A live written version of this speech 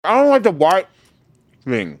I don't like the white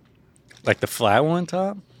thing. Like the flat one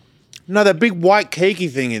top? No, that big white cakey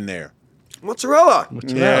thing in there. Mozzarella.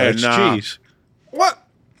 Mozzarella, it's nah. cheese. What?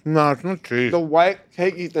 No, it's not cheese. The white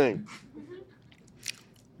cakey thing.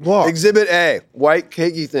 What? Exhibit A, white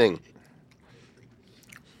cakey thing.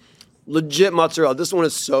 Legit mozzarella. This one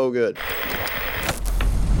is so good.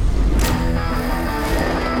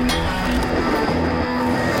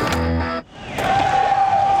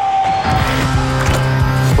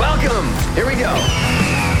 Welcome. Here we go.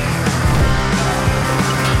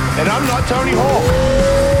 And I'm not Tony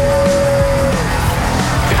Hawk.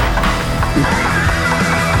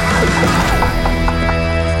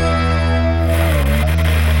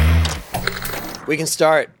 We can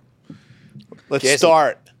start. Let's Jason.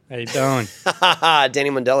 start. How you doing? Danny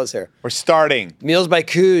Mandela's here. We're starting. Meals by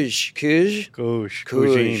Kuj. Kuj? Goosh. Goosh.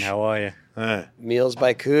 Cuisine, how are you? Meals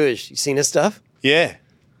by Kuj. You seen his stuff? Yeah.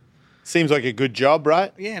 Seems like a good job,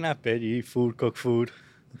 right? Yeah, not bad. You eat food, cook food.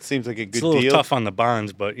 It seems like a good It's a little deal. tough on the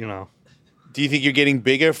bonds, but, you know. Do you think you're getting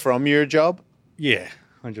bigger from your job? Yeah,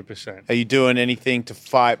 100%. Are you doing anything to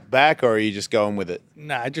fight back, or are you just going with it?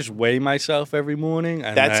 Nah, I just weigh myself every morning.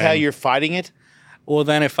 And That's then, how you're fighting it? Well,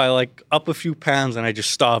 then if I, like, up a few pounds, and I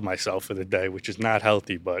just starve myself for the day, which is not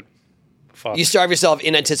healthy, but fuck. You starve yourself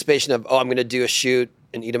in anticipation of, I'm going to do a shoot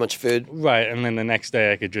and eat a bunch of food. Right, and then the next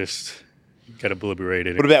day I could just get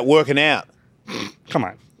obliterated. What about working out? Come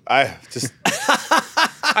on. I just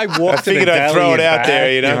I walked I figured I'd throw it out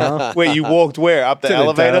there, you know? know? Wait, you walked where? Up the To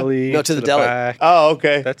elevator? the deli, No, to the deli. back. Oh,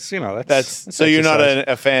 okay. That's, you know, That's so you're not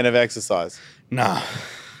a fan of exercise. Nah,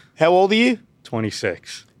 How old are you?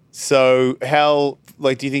 26. So how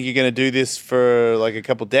like do you think you're going to do this for like a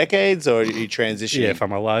couple decades, or are you transitioning? Yeah, if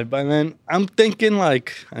I'm alive by then. I'm thinking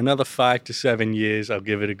like another 5 to 7 years, I'll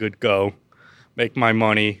give it a good go, make my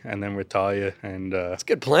money, and then retire. And, It's a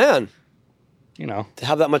good plan you know, to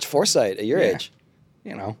have that much foresight at your Yeah. age.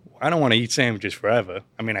 you know, I don't want to eat sandwiches forever.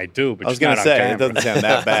 I mean, I do, but I was going to say it doesn't sound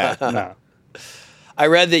that bad. No. I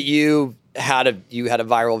read that you had a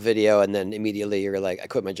viral video and then immediately you were like, I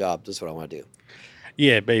quit my job. This is what I want to do.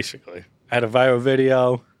 Yeah, basically. I had a viral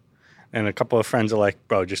video, and a couple of friends are like,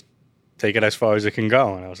 bro, just take it as far as it can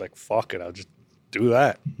go. And I was like, fuck it, I'll just do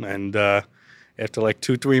that. And after like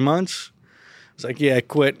 2-3 months, I was like, yeah, I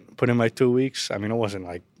quit, put in my 2 weeks. I mean, it wasn't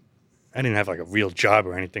like, I didn't have like a real job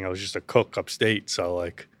or anything. I was just a cook upstate, so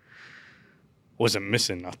like, wasn't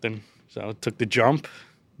missing nothing. So I took the jump,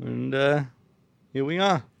 and here we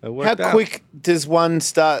are. It How worked out. quick does one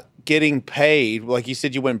start getting paid? Like you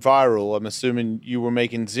said, you went viral. I'm assuming you were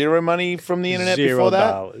making zero money from the internet before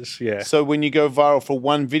that. $0, yeah. So when you go viral for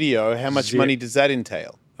one video, how much Zero. money does that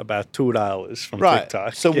entail? About $2 from Right.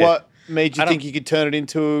 TikTok. So Yeah. what made you I don't- think you could turn it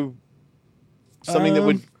into something that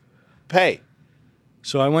would pay?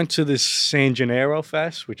 So I went to this San Gennaro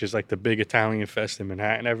Fest, which is like the big Italian fest in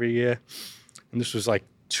Manhattan every year. And this was like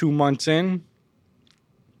 2 months in.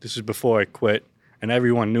 This is before I quit. And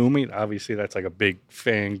everyone knew me. Obviously, that's like a big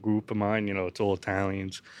fan group of mine. You know, it's all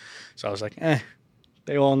Italians. So I was like,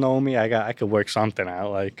 they all know me. I could work something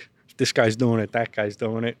out. Like, if this guy's doing it, that guy's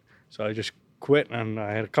doing it. So I just quit, and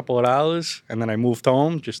I had a couple of dollars. And then I moved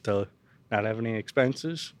home just to not have any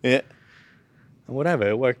expenses. Yeah. And whatever,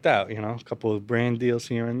 it worked out, you know. A couple of brand deals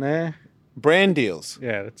here and there. Brand deals.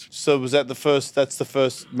 Yeah, that's So was that that's the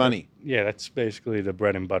first money? that's basically the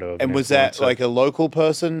bread and butter of And an was that influencer. like a local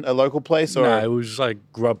person, a local place, or? Nah, it was like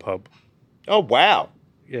Grubhub. Oh wow,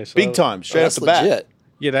 Yeah, so big time, straight off That's the bat. legit.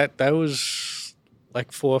 Yeah, that was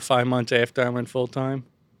like 4 or 5 months after I went full time.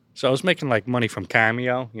 So I was making like money from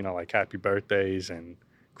Cameo, you know, like happy birthdays and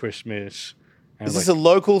Christmas. And Is this a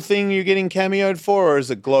local thing you're getting cameoed for, or is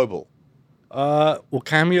it global? well,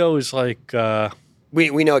 Cameo is like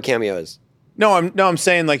We know what Cameo is. No, I'm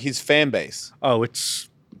saying like his fan base. it's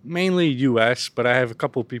mainly US, but I have a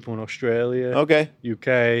couple of people in Australia, Okay.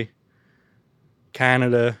 UK,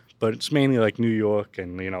 Canada, but it's mainly like New York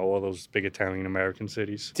and, you know, all those big Italian American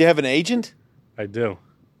cities. Do you have an agent? I do.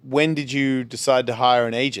 When did you decide to hire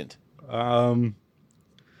an agent? Well,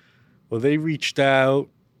 they reached out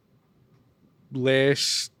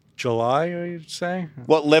last July, I'd say.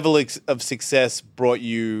 What level of success brought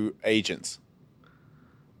you agents?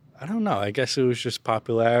 I don't know. I guess it was just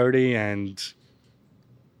popularity, and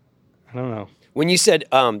I don't know. When you said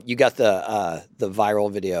you got the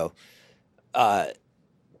viral video,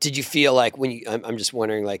 did you feel like when you? I'm just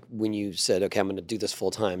wondering, like when you said, "Okay, I'm going to do this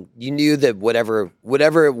full time," you knew that whatever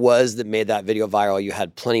it was that made that video viral, you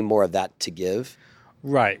had plenty more of that to give.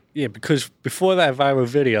 Right. Yeah, because before that viral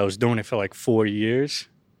video, I was doing it for like 4 years,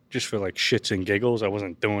 just for like shits and giggles. I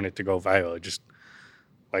wasn't doing it to go viral. I just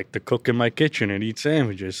like to cook in my kitchen and eat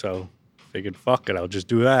sandwiches. So figured, fuck it, I'll just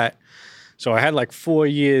do that. So I had like 4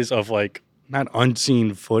 years of like not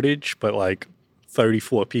unseen footage, but like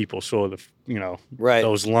 34 people saw the, Right.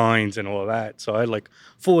 those lines and all that. So I had like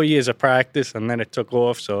 4 years of practice, and then it took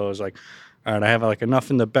off. So I was like, all right, I have like enough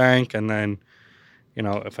in the bank, and then,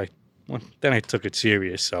 then I took it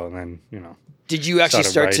serious. So then, Did you actually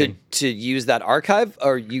started start writing. to use that archive,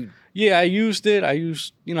 or you? Yeah, I used it. I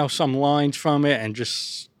used, some lines from it and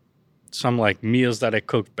just some like meals that I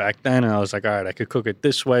cooked back then. And I was like, all right, I could cook it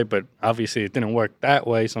this way, but obviously it didn't work that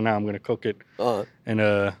way. So now I'm going to cook it in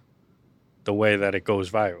the way that it goes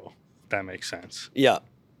viral, if that makes sense. Yeah.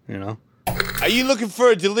 Are you looking for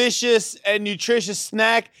a delicious and nutritious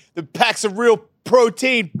snack that packs a real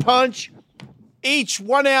protein punch? Each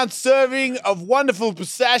 1 ounce serving of Wonderful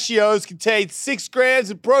Pistachios contains 6 grams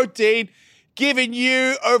of protein, giving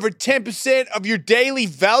you over 10% of your daily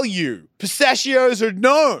value. Pistachios are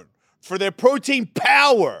known for their protein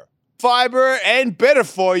power, fiber, and better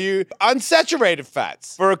for you, unsaturated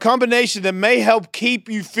fats for a combination that may help keep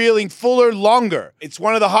you feeling fuller longer. It's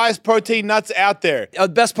one of the highest protein nuts out there. The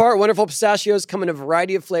best part, Wonderful Pistachios come in a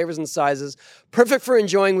variety of flavors and sizes, perfect for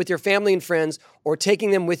enjoying with your family and friends or taking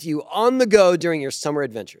them with you on the go during your summer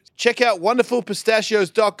adventures. Check out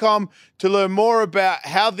wonderfulpistachios.com to learn more about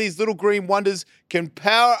how these little green wonders can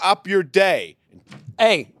power up your day.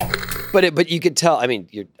 Hey, but you could tell. I mean,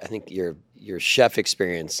 I think your chef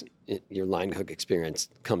experience, your line cook experience,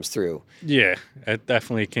 comes through. Yeah, it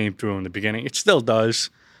definitely came through in the beginning. It still does.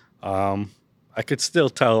 I could still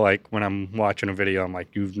tell, like, when I'm watching a video, I'm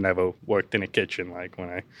like, you've never worked in a kitchen, like, when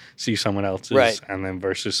I see someone else's, Right. and then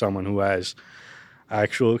versus someone who has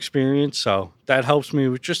actual experience. So that helps me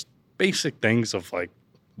with just basic things of, like,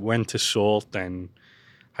 when to salt and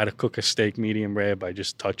how to cook a steak medium rare by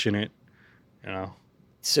just touching it,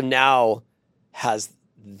 So now, has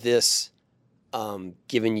this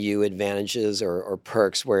given you advantages or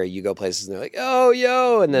perks where you go places and they're like, oh,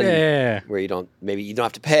 yo, and then Yeah. where you don't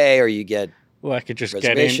have to pay, or you get Well, I could just get in.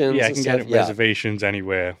 reservations Yeah, I and can stuff? get Yeah. reservations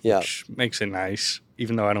anywhere, Yeah. which makes it nice,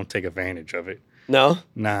 even though I don't take advantage of it. no.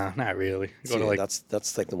 Nah, not really. I go See, to, like,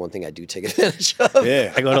 that's like the one thing I do take advantage of.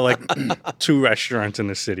 Yeah. I go to like 2 restaurants in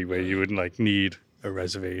the city where you would like need a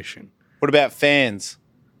reservation. What about fans?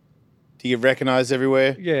 Do you get recognized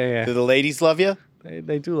everywhere? Yeah, Do the ladies love you?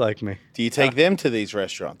 they do like me. Do you take them to these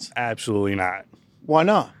restaurants? Absolutely not. Why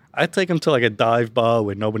not? I take them to like a dive bar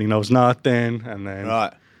where nobody knows nothing, and then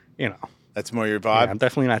Right. That's more your yeah, vibe. I'm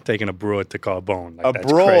definitely not taking abroad to Carbone. Like, that's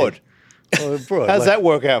Abroad. crazy. Well, abroad. How's like, that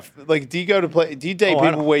work out? Like, do you go to play? Do you date Oh, I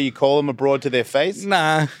people don't- where you call them abroad to their face?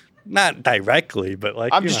 Nah, not directly, but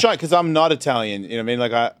like I'm you just know. trying because I'm not Italian. You know what I mean?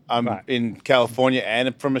 Like I'm Right. in California and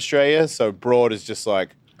I'm from Australia, so broad is just like,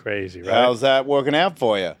 Crazy, right? how's that working out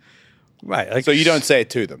for you? Right. Like, So you don't say it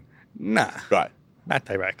to them, Nah, right? not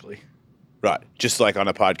directly. Right. Just like on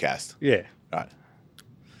a podcast, Yeah, right?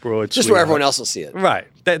 broad. Just where everyone else will see it. Right.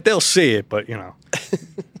 They'll see it, but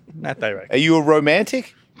not directly. Are you a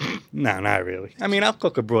romantic? No, not really. I mean, I'll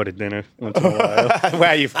cook abroad at dinner once in a while.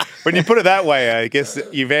 Wow, when you put it that way, I guess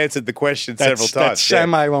you've answered the question several times. That's Yeah.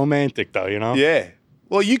 semi-romantic, though, Yeah.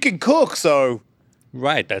 Well, you can cook, so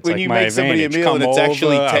Right, that's When like you my make somebody a advantage. meal and Come it's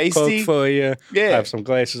actually over, I'll tasty. cook for you. Yeah. Have some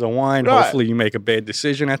glasses of wine. Right. Hopefully, you make a bad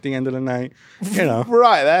decision at the end of the night.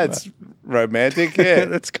 right, that's romantic. Yeah.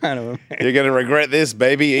 That's kind of You're gonna regret this,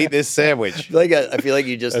 baby. Eat this sandwich. I feel like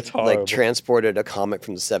you just That's like horrible. transported a comic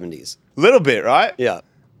from the 70s. Little bit, right? Yeah.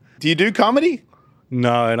 Do you do comedy?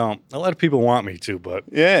 No, I don't. A lot of people want me to, but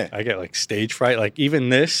Yeah. I get like stage fright. Like even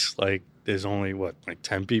this, like there's only like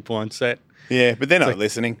 10 people on set. Yeah, but they're not like-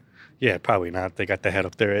 listening. Yeah, probably not. They got their head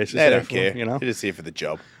up their asses. They don't therefore, care. They're just here for the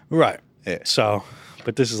job. Right. Yeah. So,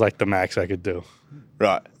 but this is like the max I could do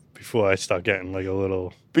Right. before I start getting like a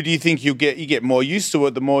little. But do you think you get more used to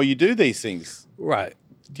it the more you do these things? Right.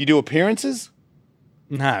 Do you do appearances?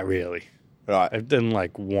 Not really. Right. I've done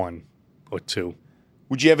like 1 or 2.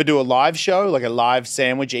 Would you ever do a live show, like a live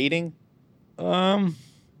sandwich eating?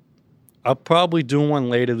 I'll probably do one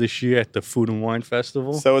later this year at the Food and Wine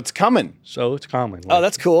Festival. So it's coming. So it's common. Oh,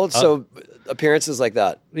 that's cool. So appearances like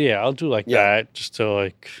that. yeah. I'll do like Yeah. that just to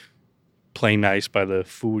like play nice by the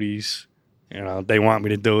foodies. They want me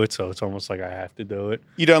to do it, so it's almost like I have to do it.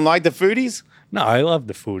 You don't like the foodies? No, I love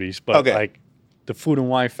the foodies, but Okay. like the Food and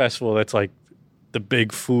Wine Festival, that's like the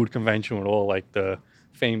big food convention with all like the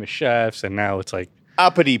famous chefs, and now it's like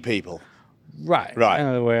Uppity people. right,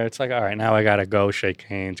 Right. where it's like, all right, now I gotta go shake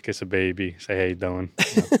hands, kiss a baby, say hey, you doing?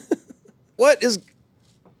 What is?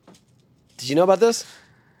 Did you know about this?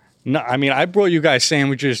 No, I mean I brought you guys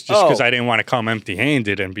sandwiches just because Oh. I didn't want to come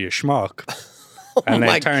empty-handed and be a schmuck. And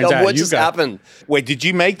my it turns God, out what you just got. happened? Wait, did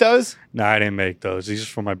you make those? No, I didn't make those. These are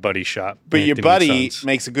from my buddy's shop. But your Anthony buddy Sons.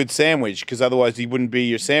 makes a good sandwich because otherwise he wouldn't be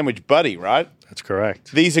your sandwich buddy, right? That's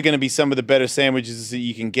correct. These are going to be some of the better sandwiches that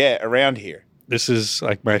you can get around here. This is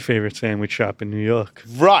like my favorite sandwich shop in New York.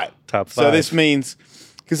 Right. Top So 5. this means,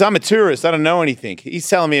 because I'm a tourist, I don't know anything. He's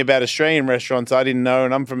telling me about Australian restaurants I didn't know,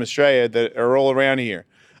 and I'm from Australia that are all around here.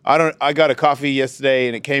 I got a coffee yesterday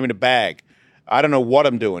and it came in a bag. I don't know what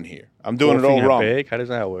I'm doing here. I'm doing it Coffee all in a wrong. bag? How does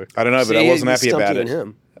that work? I don't know, but See, I wasn't he happy stumped about you it. and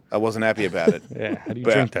him. I wasn't happy about it. Yeah. How do you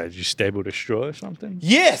But- drink that? Did you stab with a straw or something?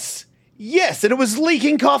 Yes, and it was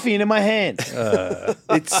leaking coffee into my hand.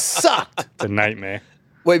 It sucked. It's a nightmare.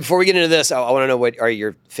 Wait, before we get into this, I want to know what are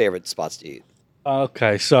your favorite spots to eat?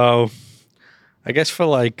 Okay, so I guess for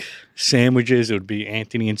like sandwiches, it would be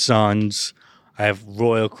Anthony and Sons. I have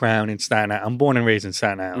Royal Crown in Staten Island. I'm born and raised in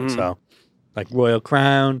Staten Island, so like Royal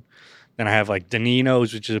Crown. Then I have like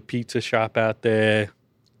Danino's, which is a pizza shop out there.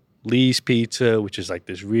 Lee's Pizza, which is like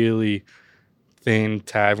this really thin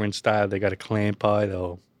tavern style. They got a clam pie.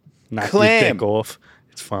 They'll knock Clam. your dick off.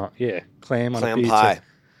 It's fun. Yeah, clam on a Clam pizza. pie.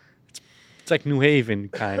 It's like New Haven,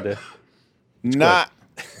 kind of. Not.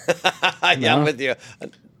 Yeah, I'm No? with you.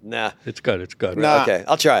 Nah. It's good. It's good. Nah. Okay,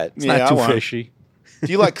 I'll try it. It's Yeah, not I too won't. fishy.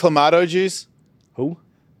 Do you like clamato juice? Who?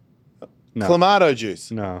 No. Clamato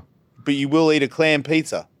juice. No. But you will eat a clam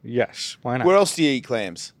pizza. Yes. Why not? Where else do you eat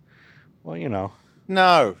clams? Well, you know,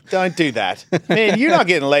 No, don't do that. Man, you're not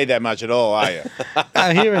getting laid that much at all, are you?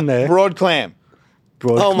 here and there. Broad clam.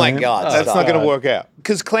 Broad Oh my clam. God, That's stop. not going to work out.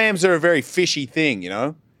 Because clams are a very fishy thing, you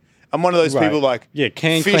know? I'm one of those Right. people like, Yeah,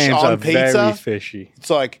 canned fish clams on are pizza? very fishy. it's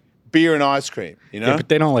like beer and ice cream, you know? Yeah, but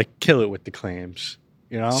they don't like kill it with the clams.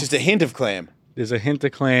 You know, It's just a hint of clam. there's a hint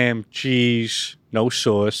of clam, cheese, no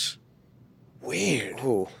sauce, Weird.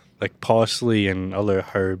 Ooh. like parsley and other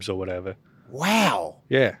herbs or whatever. Wow.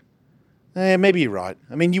 Yeah, Maybe you're right.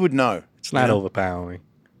 I mean, you would know. it's not Yeah. overpowering.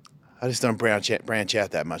 I just don't branch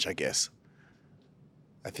out that much, I guess.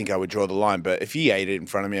 I think I would draw the line, but if he ate it in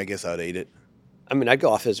front of me, I guess I'd eat it. I mean, I'd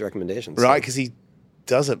go off his recommendations. Right? Because he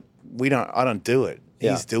does it. I don't do it.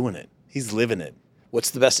 Yeah. He's doing it. He's living it.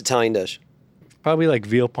 What's the best Italian dish? Probably like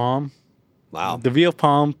veal palm. Wow. The veal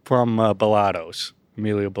palm from Bellatos,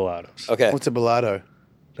 Emilio Bellatos. Okay. What's a bellado?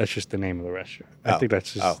 That's just the name of the restaurant. Oh. I think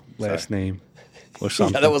that's his Oh, last sorry. name or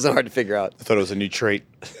something. Yeah, that wasn't hard to figure out. I thought it was a new treat.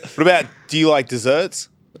 What about, do you like desserts?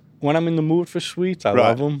 When I'm in the mood for sweets, I Right.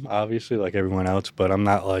 love them, obviously, like everyone else, but I'm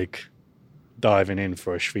not like diving in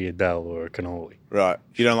for a Sfiadel or a cannoli. Right.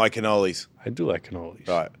 You don't like cannolis. I do like cannolis.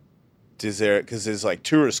 Right. Because there's like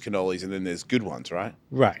tourist cannolis and then there's good ones, right?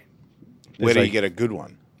 Right. Where There's do you like get a good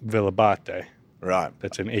one? Villa Bate. Right.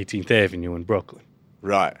 That's in 18th Avenue in Brooklyn.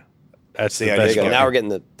 Right. That's See, the I There best. you go. Yeah. Now we're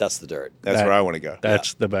getting that's the dirt. That's That- where I want to go.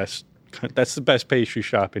 That's the best. That's the best pastry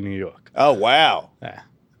shop in New York. Oh, wow. Yeah.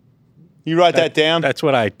 You write that down? That's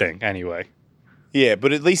what I think, anyway. Yeah,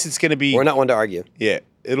 but at least it's going to be, We're not one to argue. yeah,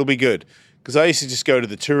 it'll be good. Because I used to just go to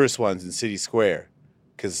the tourist ones in City Square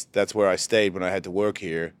because that's where I stayed when I had to work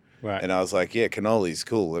here. Right. And I was like, yeah, cannolis,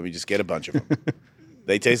 cool. Let me just get a bunch of them.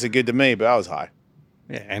 They tasted good to me, but I was high.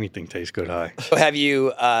 Yeah, anything tastes good high. So have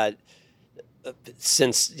you,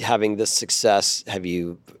 since having this success, have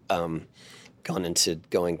you gone into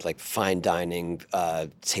going like fine dining,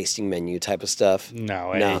 tasting menu type of stuff?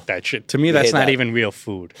 No, I No. hate that shit. To me, that's hate not that. even real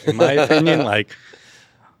food. In my opinion, like,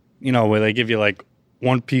 you know, where they give you like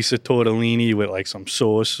one piece of tortellini with like some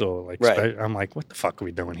sauce or like, Right. I'm like, what the fuck are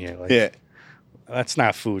we doing here? Like, Yeah. that's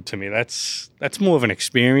not food to me. That's more of an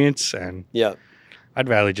experience, and Yeah. I'd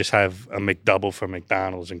rather just have a McDouble from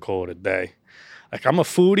McDonald's and call it a day. Like, I'm a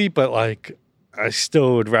foodie, but like, I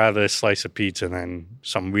still would rather a slice of pizza than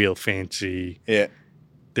some real fancy Yeah.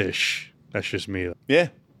 dish. That's just me. Yeah.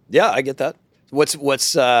 Yeah, I get that. What's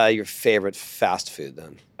your favorite fast food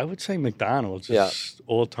then? I would say McDonald's Yeah. is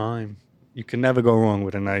all time. You can never go wrong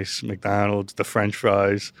with a nice McDonald's. The French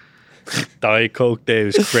fries, Diet Coke there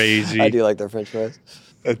is crazy. I do like their French fries.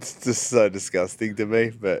 It's just so disgusting to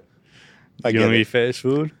me, but I You get don't it. eat fast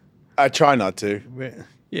food? I try not to.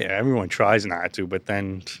 Yeah, everyone tries not to, but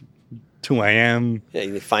then 2 a.m. Yeah,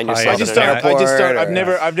 you find I yourself just in an don't- airport. I just don't. or-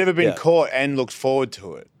 I've never been Yeah. caught and looked forward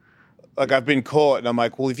to it. Like I've been caught, and I'm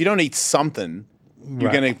like, well, if you don't eat something, you're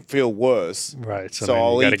Right. gonna feel worse. Right, so, So then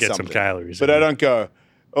I'll you got to eat get something. some calories. But in I there. don't go,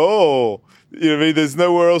 oh, you know what I mean? There's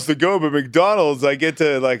nowhere else to go but McDonald's. I get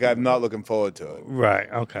to like, I'm not looking forward to it.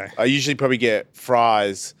 Right, okay. I usually probably get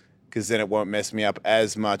fries because then it won't mess me up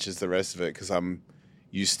as much as the rest of it because I'm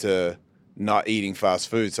used to not eating fast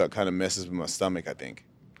food, so it kind of messes with my stomach. I think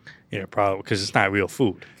Yeah, probably because it's not real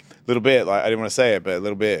food. a little bit. Like I didn't want to say it, but a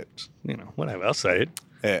little bit. You know, whatever. I'll say it.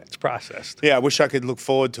 Yeah. It's processed. Yeah, I wish I could look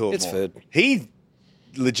forward to it It's more. food. He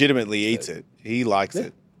legitimately eats it. He likes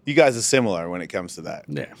it. You guys are similar when it comes to that.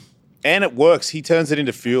 Yeah. And it works. He turns it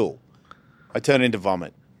into fuel. I turn it into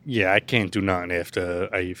vomit. Yeah, I can't do nothing after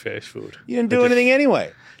I eat fast food. You didn't do anything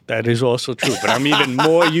anyway. That is also true, but I'm even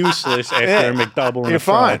more useless after a McDouble and You're a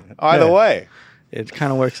fry. fine. Either Yeah. way. It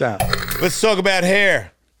kind of works out. Let's talk about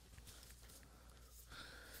hair.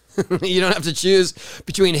 You don't have to choose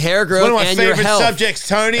between hair growth One of my and your favorite health. subjects,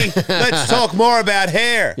 Tony. Let's talk more about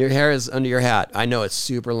hair. Your hair is under your hat. I know it's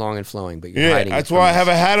super long and flowing, but you're Yeah, hiding that's it why I from have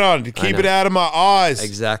us. a hat on to keep know. it out of my eyes.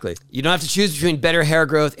 Exactly. You don't have to choose between better hair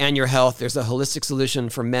growth and your health. There's a holistic solution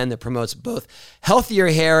for men that promotes both healthier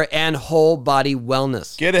hair and whole body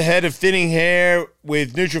wellness. Get ahead of thinning hair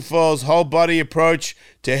with Nutrafol's whole body approach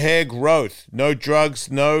to hair growth. No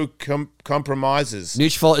drugs, no compromises.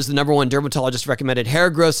 Nutrafol is the #1 dermatologist recommended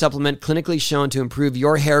hair growth supplement clinically shown to improve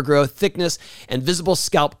your hair growth, thickness, and visible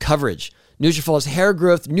scalp coverage. Nutrafol's hair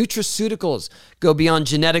growth nutraceuticals go beyond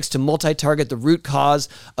genetics to multi-target the root cause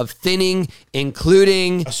of thinning,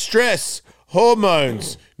 including Stress,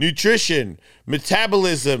 hormones, nutrition,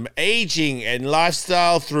 metabolism, aging, and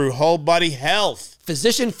lifestyle through whole body health.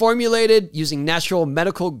 physician formulated using natural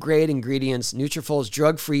medical grade ingredients. Nutrafol's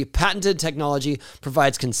drug-free patented technology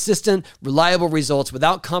provides consistent, reliable results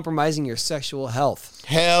without compromising your sexual health.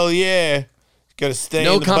 Hell yeah. Got to stay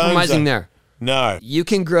No in the bone compromising zone. there. No. You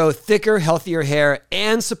can grow thicker, healthier hair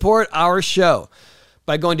and support our show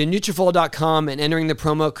by going to Nutrafol.com and entering the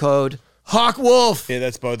promo code HawkWolf. Yeah,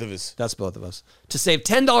 that's both of us. That's both of us. To save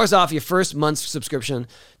 $10 off your first month's subscription.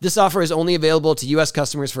 This offer is only available to U.S.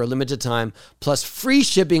 customers for a limited time, plus free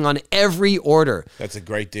shipping on every order. That's a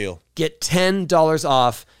great deal. Get $10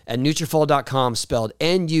 off at Nutrafol.com, spelled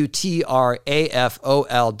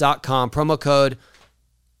Nutrafol.com. Promo code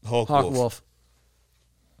Hawk HawkWolf. Wolf.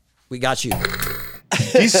 We got you.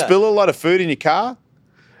 Do you spill a lot of food in your car?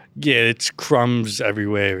 Yeah, it's crumbs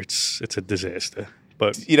everywhere. It's a disaster.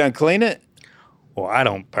 But You don't clean it? well, I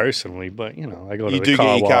don't personally, but you know, I go to You the do car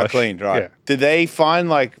get your car wash. cleaned, right? Yeah. Did they find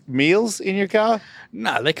like meals in your car?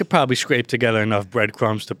 Nah, they could probably scrape together enough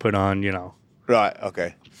breadcrumbs to put on, you know, Right,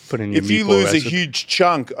 okay. put in your If you meatball lose a recipe. huge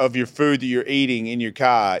chunk of your food that you're eating in your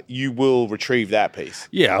car, you will retrieve that piece.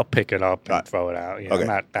 Yeah, I'll pick it up and Right. throw it out. You know, Okay. I'm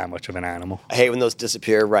not that much of an animal. I hate when those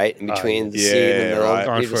disappear right in between the seed and yeah, the middle. right.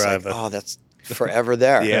 Gone You're just like, forever. oh, that's forever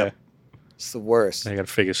there. Yeah. It's the worst. I got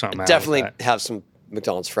to figure something out. Definitely with have some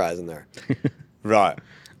McDonald's fries in there. Right.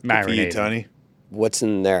 that. For you, Marinated. Tony. What's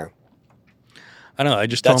in there? I don't know. I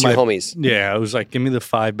just That's told your my homies. Yeah, I was like, give me the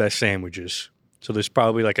 5 best sandwiches. So there's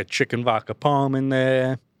probably like a chicken vodka palm in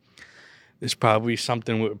there. There's probably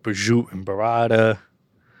something with prosciutto and burrata.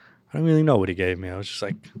 I don't really know what he gave me. I was just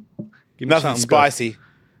like, give me Nothing something spicy. Good.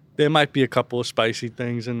 There might be a couple of spicy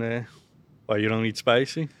things in there. Why, you don't eat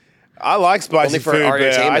spicy? I like spicy Only for food, our but I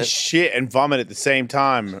entertainment. shit and vomit at the same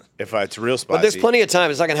time if it's real spicy. But there's plenty of time.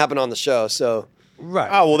 It's not going to happen on the show. So, Right.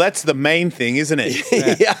 Oh, well, that's the main thing, isn't it?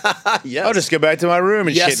 yeah, yes. I'll just go back to my room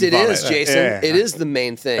and Yes, shit it and vomit. is, Jason. Yeah. It is the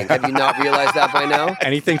main thing. Have you not realized that by now?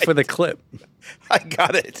 Anything for the clip. I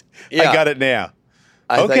got it. Yeah. I got it now.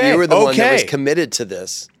 I thought Okay, you were the one that was okay. committed to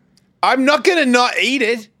this. I'm not going to not eat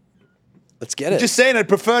it. Let's get it. Just saying I'd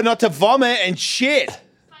prefer not to vomit and shit.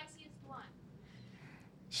 Spiciest one.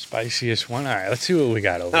 Spiciest one. All right, let's see what we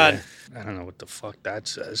got over there. I don't know what the fuck that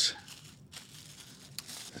says.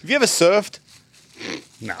 Have you ever surfed?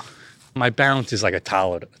 No. My balance is like a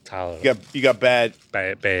toddler. You got bad.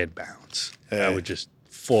 Bad balance. Yeah. I would just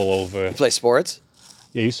fall over. You play sports?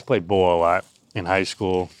 Yeah, I used to play ball a lot in high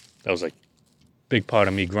school. That was like a big part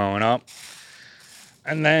of me growing up.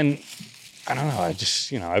 And then, I don't know, I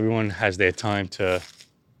just, everyone has their time to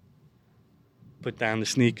put down the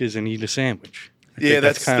sneakers and eat a sandwich. I think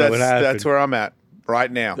That's kinda what happened. that's where I'm at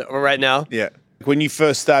right now. Right now? Yeah. When you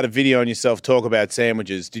first started videoing yourself talk about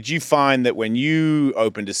sandwiches, did you find that when you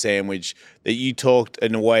opened a sandwich that you talked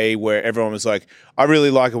in a way where everyone was like, I really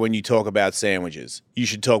like it when you talk about sandwiches. You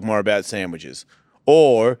should talk more about sandwiches.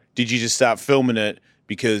 Or did you just start filming it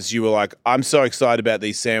because you were like, I'm so excited about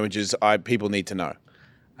these sandwiches, people need to know?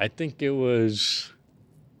 I think it was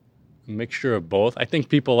a mixture of both. I think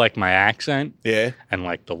people like my accent Yeah. and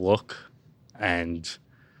like the look. And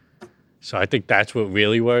so I think that's what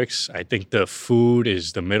really works. I think the food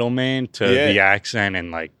is the middleman to Yeah. the accent and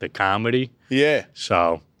like the comedy. Yeah.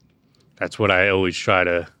 So that's what I always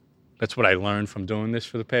that's what I learned from doing this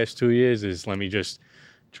for the past 2 years is let me just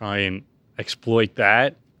try and exploit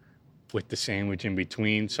that with the sandwich in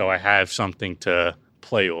between so I have something to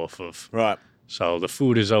play off of. Right. So the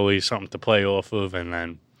food is always something to play off of, and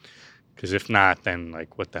then, because if not, then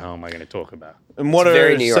like, what the hell am I going to talk about? And what It's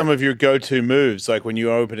very are New York. some of your go-to moves, like when you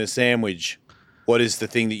open a sandwich? What is the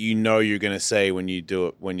thing that you know you're going to say when you do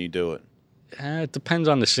it? It depends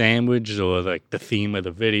on the sandwich or like the theme of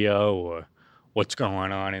the video or what's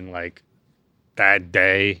going on in like that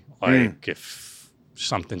day. Like if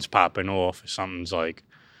something's popping off or something's like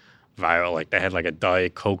viral, like they had like a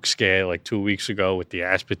Diet Coke scare like 2 weeks ago with the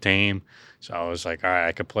aspartame. So I was like, all right,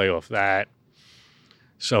 I could play off that.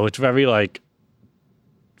 So it's very like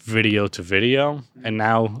video to video. And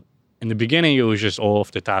now in the beginning, it was just all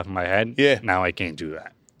off the top of my head. Yeah. Now I can't do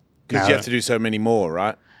that. Because you have to do so many more,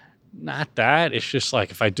 right? Not that. It's just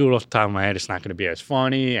like if I do it off the top of my head, it's not going to be as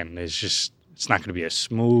funny and it's not going to be as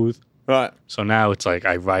smooth. Right. So now it's like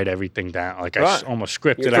I write everything down. Like Right. I almost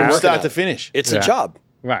script it You're From out. start to finish. It's Yeah. a job.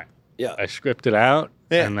 Right. Yeah. I script it out.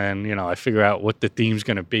 Yeah. And then, I figure out what the theme's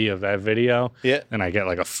going to be of that video. Yeah. Then I get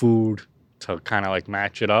like a food to kind of like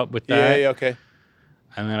match it up with Yeah, that. yeah, okay.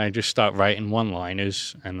 And then I just start writing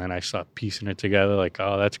one-liners, and then I start piecing it together. Like,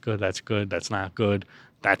 oh, that's good, that's not good.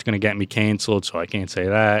 That's gonna get me canceled, so I can't say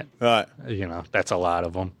that. Right. That's a lot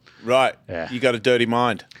of them. Right. Yeah. You got a dirty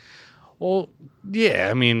mind. Well, yeah,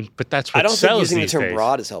 I mean, but that's what I don't think sells using the these term days.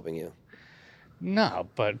 broad is helping you. No,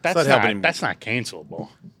 but that's not helping him. that's not cancelable.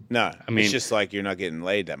 No. I mean- it's just like you're not getting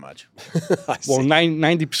laid that much. I see. Well,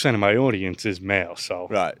 90% of my audience is male, so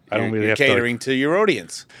Right. I don't You're- really you're have catering to your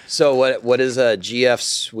audience. So what is a GF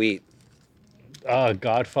Sweet? to.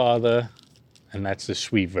 Godfather, and that's the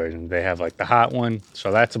sweet version. They have like the hot one,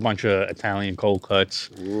 so that's a bunch of Italian cold cuts.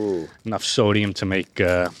 Ooh. Enough sodium to make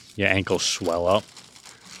your ankles swell up.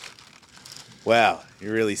 Wow.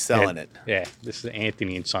 You're really selling it. Yeah, this is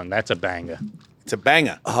Anthony and Son. That's a banger. It's a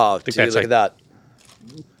banger. Oh, dude, that's look like- at that.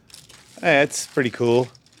 Hey, that's pretty cool.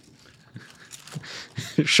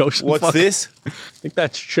 Show some What's fucking- this? I think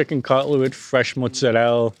that's chicken cutlet with fresh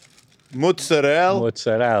mozzarella. Mozzarella.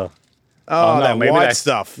 Mozzarella. Oh, no, that maybe white that's-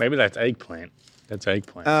 stuff. Maybe that's eggplant. That's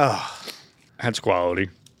eggplant. Oh, That's quality.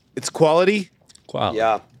 it's quality. Quality.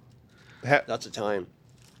 Yeah, Ha- that's a time.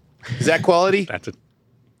 Is that quality? That's a.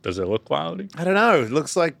 Does it look quality? I don't know. It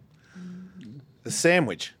looks like a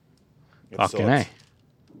sandwich. of Fucking sorts.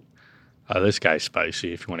 A. Oh, this guy's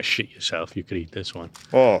spicy. If you want to shit yourself, you could eat this one.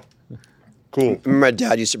 Oh, cool. Remember my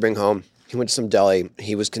dad used to bring home. He went to some deli.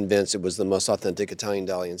 He was convinced it was the most authentic Italian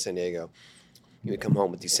deli in San Diego. He would come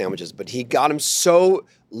home with these sandwiches, but he got them so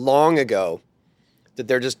long ago that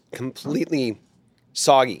they're just completely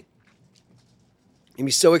soggy. He'd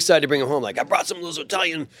be so excited to bring them home. Like, I brought some of those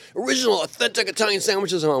original, authentic Italian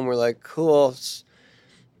sandwiches home. We're like, cool. It's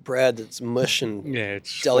bread that's mush and Yeah,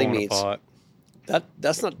 it's Deli falling meats. apart.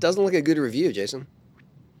 doesn't look like a good review, Jason.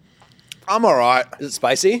 I'm all right. Is it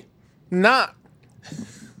spicy? Nah.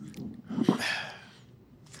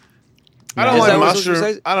 I don't Is like that what it's supposed to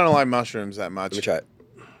mushrooms. say? I don't like mushrooms that much. Let me try it.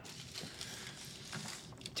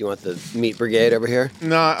 Do you want the meat brigade over here?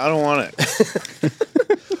 No, I don't want it.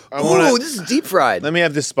 I want Ooh, it. this is deep fried. Let me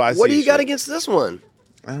have this spicy. What do you got shit. against this one?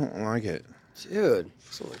 I don't like it. Dude,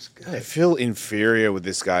 this one looks I good. feel inferior with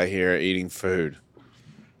this guy here eating food.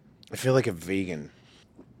 I feel like a vegan.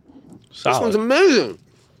 This one's Solid. amazing.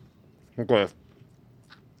 Okay.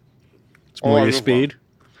 It's more Oh, your this speed.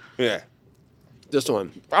 Yeah. This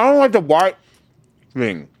one. I don't like the white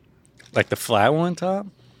thing. Like the flat one on top.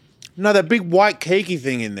 No, that big white cakey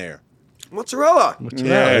thing in there. Mozzarella.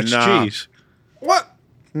 Mozzarella, it's nah. cheese. What?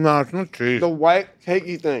 No, it's not cheese. The white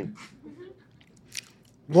cakey thing.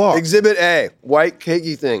 What? Exhibit A. White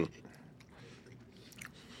cakey thing.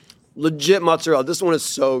 Legit mozzarella. This one is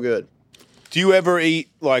so good. Do you ever eat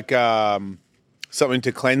like something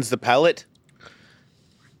to cleanse the palate?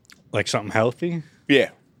 Like something healthy.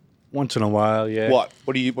 Yeah. Once in a while, yeah. What?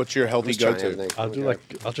 What's your healthy Just trying go-to? everything. I'll do Okay.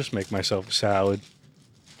 I'll just make myself a salad.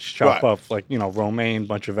 Just chop Right. up like romaine,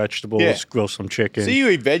 bunch of vegetables, Yeah. grill some chicken. So you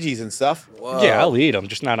eat veggies and stuff? Whoa. Yeah, I'll eat them,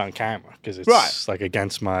 just not on camera because it's Right. like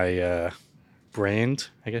against my brand,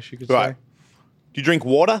 I guess you could Right. say. Do you drink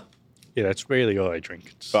water? Yeah, that's really all I drink.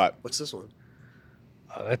 It's, Right. What's this one?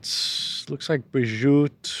 That's looks like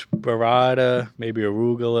Brijout, burrata, maybe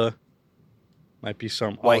arugula. Might be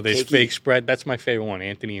some. White there's cakey. fake spread. That's my favorite one,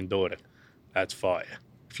 Anthony and Daughter. That's fire.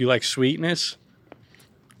 If you like sweetness,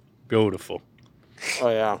 beautiful. Oh,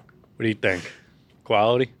 yeah. What do you think?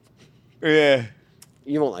 Quality? Yeah.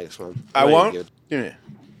 You won't like this one. I Might won't? be good. Yeah.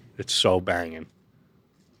 It's so banging.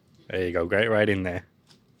 There you go, right in there.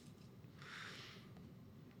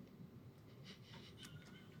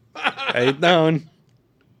 How you doing?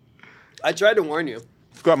 I tried to warn you.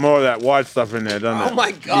 It's got more of that white stuff in there, doesn't Oh, it?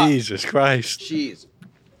 my God. Jesus Christ. Cheese.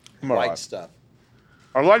 I'm White alright. stuff.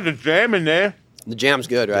 I like the jam in there. The jam's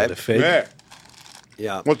good, Yeah, right? the fig. Yeah.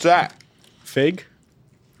 Yeah. What's that? Fig?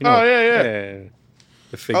 Oh, yeah.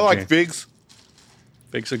 The fig I like jam. figs.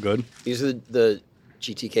 Figs are good. These are the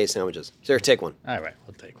GTK sandwiches. Sir, take one. All right,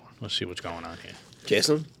 we'll take one. Let's see what's going on here.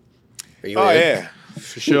 Jason, are you Oh in? yeah,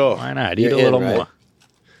 for sure. Why not? Eat You're a in, little right? more.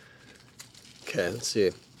 Okay, let's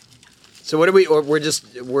see. So what are we? Or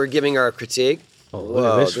we're giving our critique. Oh, look at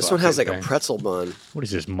Whoa, this this one has like fucking a thing. pretzel bun. What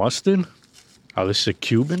is this, mustard? Oh, this is a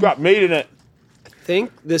Cuban? Got meat in it. I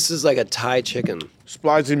think this is like a Thai chicken.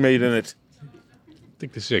 Spicy meat in it. I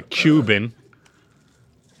think this is a Cuban.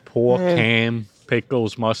 Pork, ham,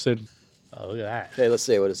 pickles, mustard. Oh, look at that. Okay, let's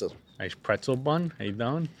see. What is this? Nice pretzel bun. How you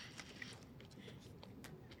doing?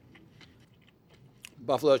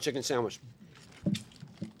 Buffalo chicken sandwich. Let's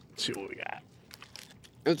see what we got.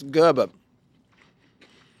 It's good, but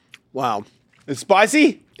wow, It's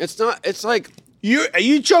spicy. it's not. It's like Are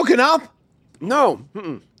you choking up? no.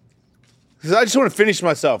 Mm-mm. Because I just want to finish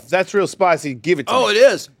myself. If that's real spicy, give it to Oh, me. it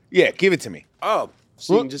is. Yeah, give it to me. Oh,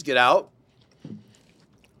 so you Whoop. can just get out.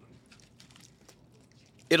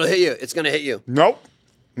 It'll hit you. It's gonna hit you. Nope.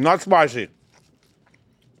 Not spicy.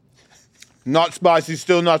 Not spicy.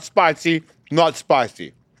 Still not spicy. Not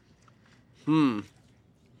spicy.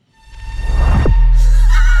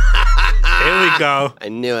 Here we go. I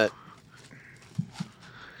knew it.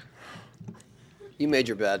 You made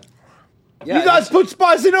your bed. Yeah, You guys put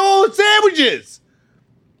spice in all the sandwiches.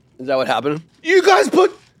 is that what happened? You guys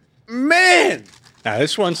put. Man, Now,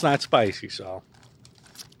 this one's not spicy, so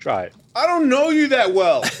try it. I don't know you that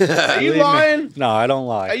well. Are you Believe me. lying? No, I don't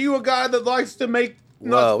lie. Are you a guy that likes to make Whoa,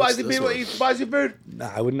 not what's spicy this people one? eat spicy food?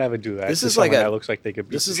 Nah, I would never do that. This to is like someone a- that looks like they could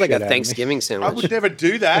beat This the is like shit a out of me. Thanksgiving I sandwich. would never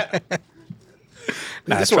do that.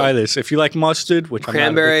 Nah, this try one. this. If you like mustard, which I'm not a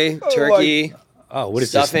big- Cranberry, turkey, Oh, what is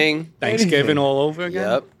stuffing. this? Thanksgiving Anything. all over again?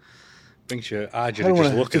 Yep. Brings your I agita don't just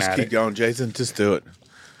wanna- looking just at keep it. going, Jason. Just do it.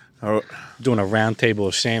 All right. Doing a round table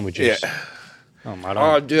of sandwiches. Yeah. Oh, my Oh,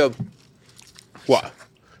 God. dude. What?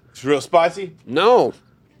 It's real spicy? No.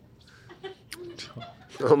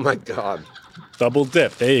 Oh my God. Double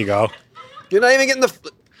dip. There you go. You're not even getting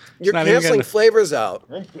the. You're not even canceling getting the- flavors out,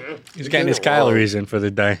 He's getting his it wrong. calories in for the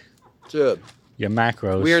day. dude. Your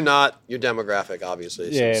macros. We are not your demographic, obviously.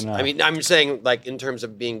 Yeah, since- no. I mean, I'm saying like in terms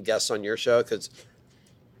of being guests on your show, because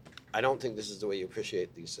I don't think this is the way you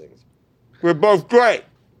appreciate these things. We're both great.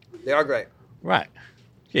 They are great. Right.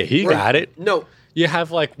 Yeah, he We're- got it. No, You have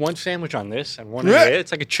like one sandwich on this and one Yeah. on there.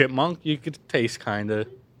 It's like a chipmunk. You could taste kind of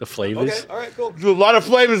the flavors. okay, all right, cool. There's a lot of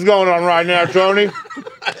flavors going on right now, Tony.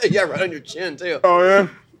 Yeah, right on your chin too. Oh, yeah?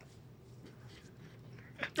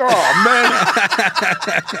 Oh,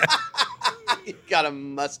 man. You got a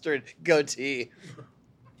mustard goatee.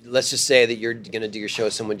 Let's just say that you're gonna do your show.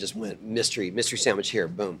 Someone just went mystery sandwich here.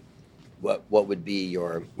 Boom. What would be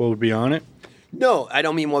your? What would be on it? No, I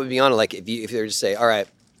don't mean what would be on it. Like if they were to say, all right,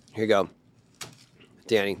 here you go,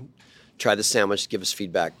 Danny, try this sandwich. Give us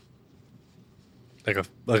feedback.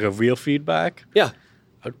 Like a real feedback? Yeah.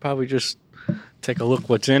 I'd probably just take a look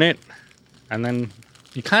what's in it, and then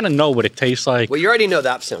you kind of know what it tastes like. Well, you already know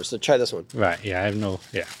that sandwich, so try this one. Right? Yeah, I have no.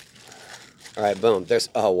 Yeah, All right, boom. There's.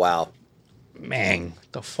 Oh wow. man,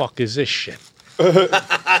 what the fuck is this shit?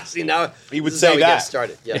 See now He would this is say how we that. get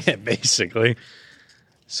started. Yes. Yeah, basically.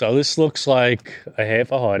 So this looks like a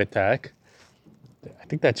half a heart attack. I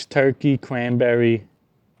think that's turkey, cranberry.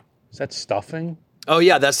 Is that stuffing? Oh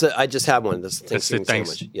yeah, that's the. I just had one. That's the That's the Thanksgiving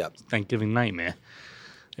thanks- sandwich. Yep. Thanksgiving nightmare.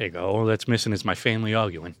 There you go. All that's missing is my family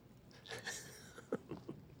arguing.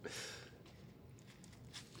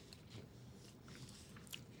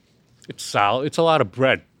 It's solid. It's a lot of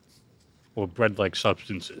bread, or bread-like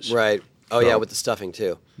substances. Right. Oh yeah, So- with the stuffing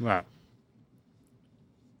too. Right.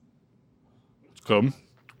 It's good.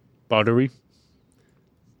 Buttery.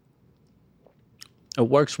 It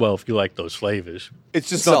works well if you like those flavors. It's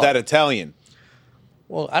just So- not that Italian.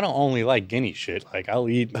 Well, I don't only like Guinea shit. Like I'll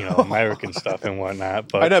eat, American stuff and whatnot.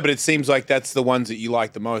 But I know, but it seems like that's the ones that you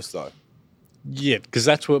like the most, though. yeah, because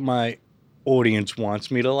that's what my audience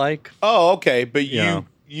wants me to like. Oh, okay. But Yeah.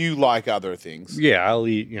 you like other things. Yeah, I'll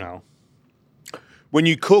eat. When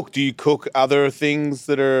you cook, do you cook other things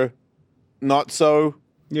that are not so?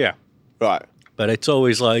 Yeah, Right. but it's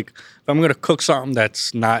always like if I'm gonna cook something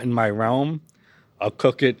that's not in my realm, I'll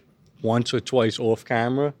cook it once or twice off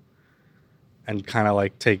camera, and kind of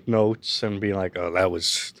like take notes and be like, "Oh, that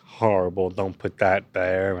was horrible. Don't put that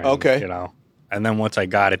there." And, Okay. And then once I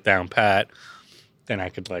got it down pat, then I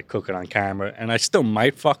could like cook it on camera, and I still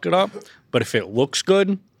might fuck it up, but if it looks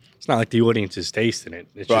good, it's not like the audience is tasting it.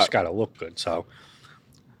 It's Right. just got to look good. So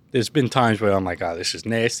there's been times where I'm like, "Oh, this is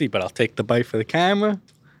nasty," but I'll take the bite for the camera.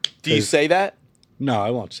 Do you say that? No,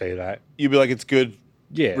 I won't say that. You'd be like, it's good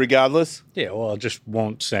Yeah. regardless? Yeah, well, I just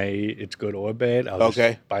won't say it's good or bad. I'll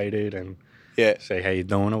Okay. just bite it and Yeah. say how you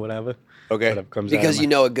doing or whatever. Okay. Whatever comes out of Because my- you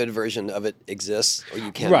know a good version of it exists, or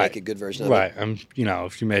you can Right. make a good version of Right. it.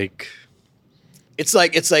 If you make It's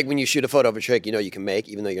like when you shoot a photo of a trick, you know you can make,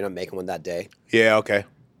 even though you're not making one that day. Yeah, okay.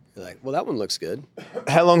 You're like, well, that one looks good.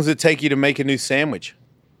 How long does it take you to make a new sandwich?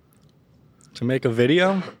 to make a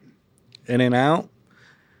video, in and out,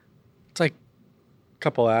 it's like a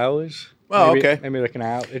couple hours. Oh, maybe, okay. Maybe like an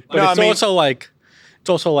hour. But No, it's I mean- also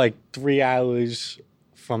like 3 hours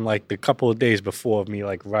from like the couple of days before of me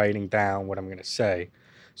like writing down what I'm gonna say.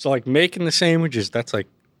 So like making the sandwiches, that's like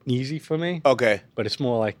easy for me. Okay. But it's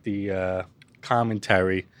more like the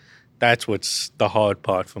commentary. That's what's the hard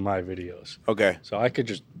part for my videos. Okay. So I could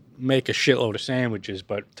just make a shitload of sandwiches,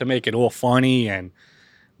 but to make it all funny and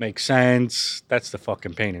make sense, that's the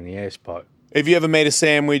fucking pain in the ass part. Have you ever made a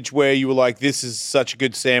sandwich where you were like, this is such a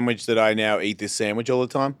good sandwich that I now eat this sandwich all the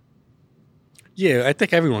time? Yeah, I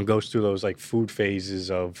think everyone goes through those like food phases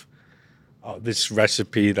of, oh, this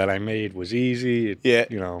recipe that I made was easy. Yeah.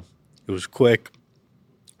 It was quick.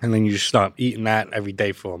 And then you just stop eating that every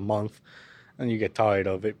day for a month and you get tired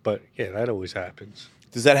of it. But yeah, that always happens.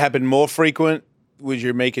 Does that happen more frequent when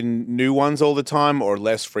you're making new ones all the time, or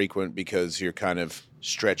less frequent because you're kind of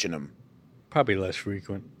stretching them? Probably less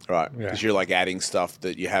frequent. Right. Yeah. Because you're like adding stuff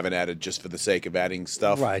that you haven't added just for the sake of adding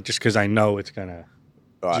stuff. Right, just because I know it's going to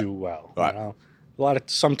Right. do well. Right.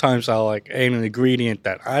 Sometimes I'll like add an ingredient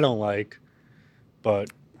that I don't like, but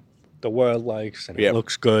the world likes and Yep. it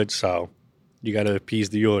looks good, so you got to appease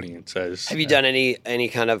the audience. Have you done any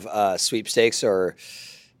kind of sweepstakes or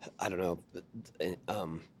I don't know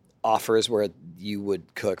offers where you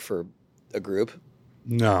would cook for a group?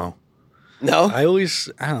 No. No. I don't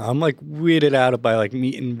know, I'm like weirded out by like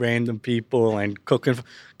meeting random people and cooking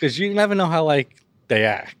because you never know how like they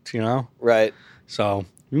act, Right. So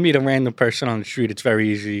you meet a random person on the street, it's very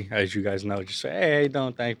easy, as you guys know, just say, hey,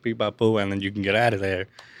 don't thank me, boo, and then you can get out of there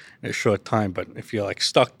in a short time. But if you're like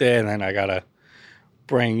stuck there, then I gotta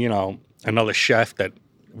bring, another chef that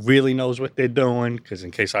really knows what they're doing, because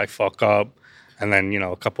in case I fuck up, and then,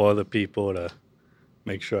 a couple other people to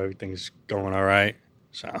make sure everything's going all right.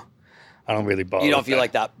 So I don't really bother. You don't with feel that.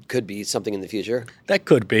 like that could be something in the future? That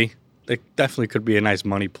could be. That definitely could be a nice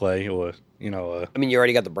money play, or, I mean, you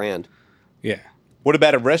already got the brand. yeah. What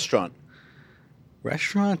about a restaurant?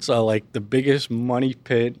 Restaurants are like the biggest money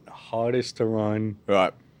pit, hardest to run.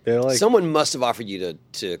 Right. They're like Someone must have offered you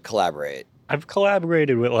to collaborate. I've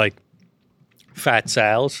collaborated with like Fat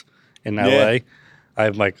Sal's in LA. Yeah. I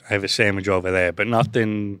have a sandwich over there, but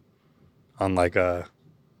nothing on like a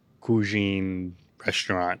cuisine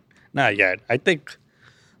restaurant. Not yet. I think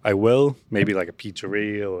I will. Maybe like a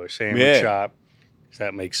pizzeria or a sandwich Yeah. shop. If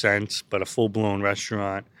that makes sense. But a full blown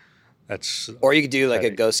restaurant, that's Or you could do like a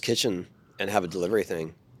Right. ghost kitchen and have a delivery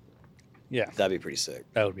thing. yeah, That'd be pretty sick.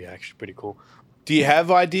 that would be actually pretty cool. Do you have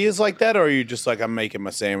ideas like that, or are you just like, I'm making my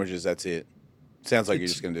sandwiches, that's it? Sounds like you're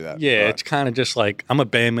just going to do that. Yeah, Right. it's kind of just like I'm a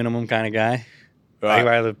bare minimum kind of guy. Right. I'd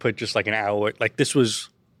rather put just like an hour. Like this was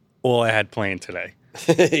all I had planned today.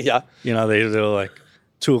 Yeah. They were like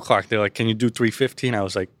 2:00. They're like, "Can you do 3:15?" I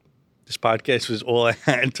was like, "This podcast was all I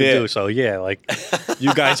had to Yeah. do." So yeah, like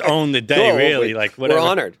you guys own the day, Cool. really. Like whatever. We're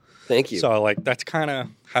honored. Thank you. So like that's kind of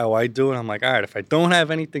how I do it. I'm like, all right, if I don't have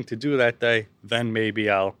anything to do that day, then maybe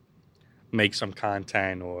I'll make some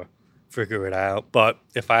content or figure it out. But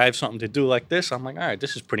if I have something to do like this, I'm like, all right,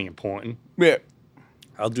 this is pretty important. Yeah.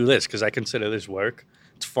 I'll do this because I consider this work.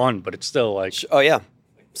 It's fun, but it's still like Oh yeah.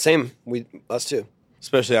 Same. Us too.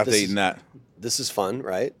 Especially after This eating is- that. This is fun,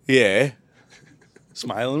 right? Yeah.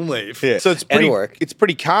 smile and wave. Yeah. So it's pretty work. It's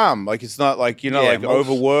pretty calm. Like it's not like you're not Yeah, like most-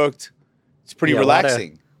 overworked. It's pretty Yeah, a lot of-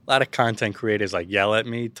 relaxing. A lot of content creators like yell at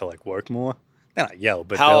me to like work more. They're not yell,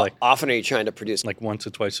 but they're How like often are you trying to produce? once or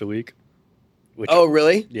twice a week. Which, Oh,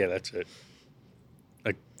 really? yeah, that's it.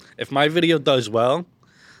 Like if my video does well,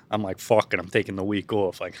 I'm like, fuck it, I'm taking the week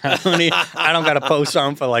off. Like I don't got to post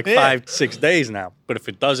something for like Yeah. 5-6 days now. But if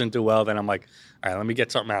it doesn't do well, then I'm like, all right, let me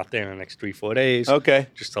get something out there in the next 3-4 days. Okay.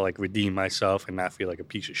 Just to like redeem myself and not feel like a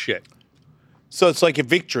piece of shit. So it's like a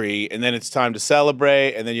victory, and then it's time to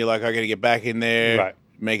celebrate, and then you're like, I got to get back in there, Right.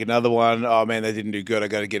 make another one. Oh man, that didn't do good. I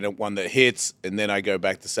got to get one that hits, and then I go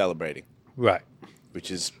back to celebrating, Right. which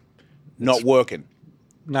is not working.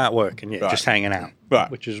 Not working, yeah, Right. just hanging out. Right.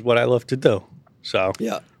 Which is what I love to do. So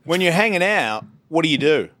Yeah. When you're hanging out, what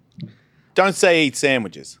do? Don't say eat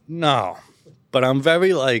sandwiches. no. But I'm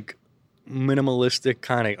very like minimalistic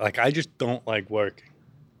kind of like I just don't like working.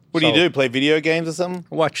 What do So- you do? Play video games or something?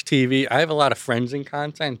 I watch TV. I have a lot of friends in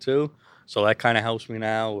content too. So that kind of helps me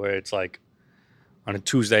now where it's like on a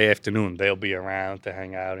Tuesday afternoon, they'll be around to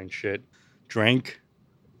hang out and shit. Drink.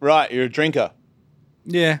 Right, you're a drinker.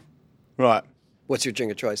 Yeah. Right. What's your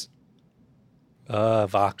drink of choice?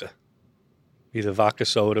 Vodka. Either vodka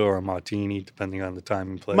soda or a martini, depending on the time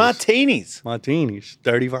and place. Martinis Martinis.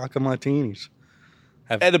 Dirty vodka martinis.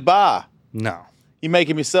 at a bar. No. You make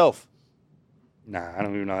them yourself. Nah, I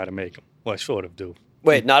don't even know how to make them. Well, I sort of do.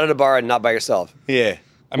 Wait, not at a bar and not by yourself. Yeah.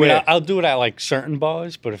 I mean, Where? I'll do it at like certain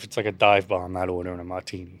bars, but if it's like a dive bar, I'm not ordering a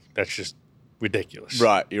martini. That's just ridiculous.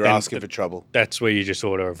 Right. You're And asking for trouble. That's where you just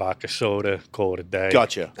order a vodka soda, call it a day.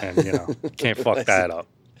 Gotcha. And, can't fuck that up.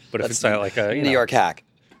 But if That's it's at like a, New York hack.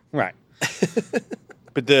 Right.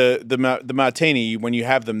 But the martini, when you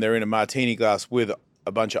have them, they're in a martini glass with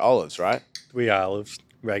a bunch of olives, right? 3 olives,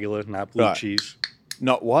 regular, not blue Right. cheese.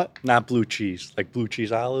 Not what? Not blue cheese, like blue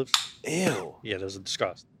cheese olives. Ew. Yeah, those are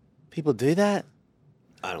disgusting. People do that?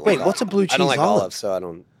 I don't Wait, like what's a blue I don't cheese like olive? olives, so I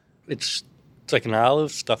don't. It's like an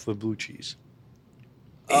olive stuffed with blue cheese.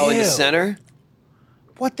 Oh, in the Ew. center?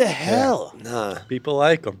 What the hell? Nah. People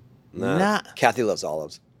like them. Nah. Kathy loves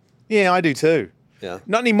olives. Yeah, I do too. Yeah.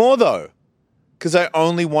 Not anymore though, because I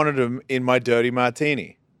only wanted them in my dirty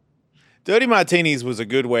martini. Dirty martinis was a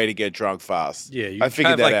good way to get drunk fast. Yeah, you I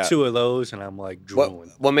figured have that like out. 2 of those, and I'm like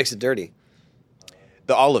drooling. What makes it dirty?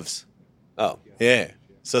 The olives. Oh. Yeah.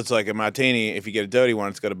 So it's like a martini. If you get a dirty one,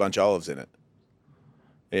 it's got a bunch of olives in it.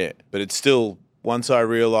 Yeah. But it's still, once I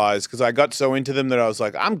realized, because I got so into them that I was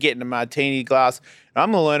like, I'm getting a martini glass and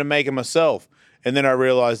I'm going to learn to make it myself. And then I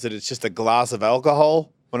realized that it's just a glass of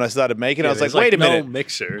alcohol. When I started making it, I was like, there's, wait a no minute.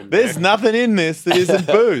 mixer. in There's there. nothing in this that isn't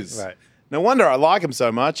booze. Right. No wonder I like them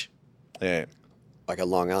so much. Yeah. Like a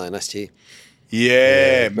Long Island ST.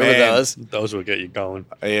 Yeah, Remember man. those? Those will get you going.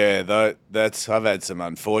 Yeah, that's I've had some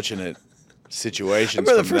unfortunate situations.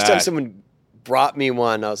 I remember the from first time that. someone brought me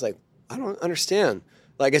one, I was like, I don't understand.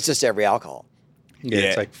 Like, it's just every alcohol. Yeah, Yeah.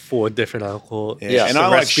 it's like 4 different alcohol. Yeah, Yeah, and It's a I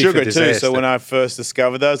like recipe for sugar too. So disaster. when I first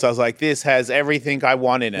discovered those, I was like, "This has everything I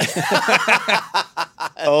want in it.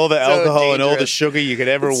 All the So alcohol and all the dangerous. sugar you could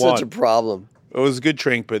ever It's want." such a problem. It was a good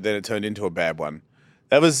drink, but then it turned into a bad one.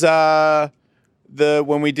 That was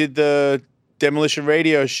when we did the Demolition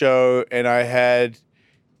Radio show, and I had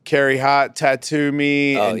Kerry Hart tattoo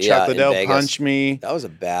me Oh, and yeah, Chuck in Liddell Vegas. punch me. That was a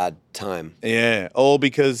bad time. Yeah, all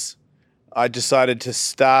because I decided to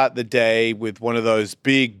start the day with one of those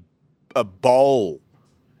a bowl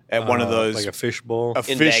at one of those Like a fish bowl. a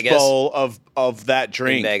In fish Vegas? bowl of that In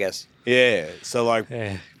drink. Vegas. Yeah. So like,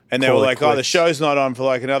 Yeah. and they Call were it like, "Oh, the quits. show's not on for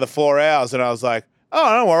like another 4 hours," and I was like,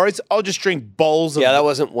 "Oh, no worries. I'll just drink bowls of." Yeah, that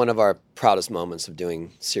wasn't one of our proudest moments of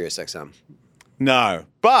doing Sirius XM. No,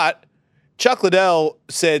 but Chuck Liddell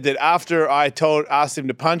said that after I asked him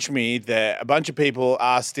to punch me, that a bunch of people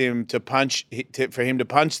asked him for him to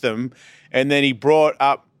punch them, and then he brought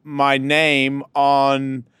up my name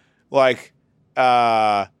on like,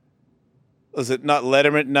 was it not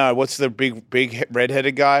Letterman? No, what's the big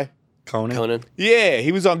redheaded guy? Conan. Yeah,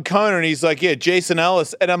 he was on Conan, and he's like, "Yeah, Jason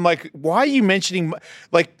Ellis," and I'm like, "Why are you mentioning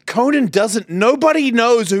like Conan? Nobody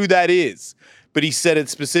knows who that is." But he said it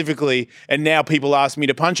specifically, and now people ask me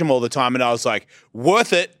to punch him all the time, and I was like,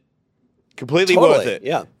 "Worth it, completely worth Totally, it."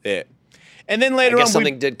 yeah. yeah. And then I later on, guess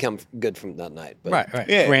something did come good from that night. But Right.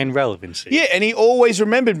 Yeah. Brand relevancy. yeah, and he always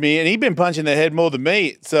remembered me, and he'd been punching the head more than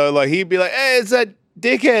me, so like he'd be like, "Hey, it's that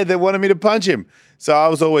dickhead that wanted me to punch him." So I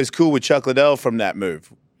was always cool with Chuck Liddell from that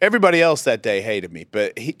move. Everybody else that day hated me,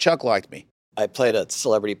 but Chuck liked me. I played a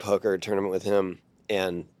celebrity poker tournament with him,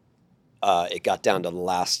 and it got down to the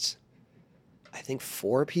last, I think,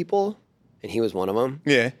 4 people, and he was one of them.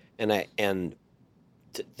 Yeah.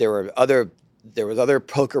 There was other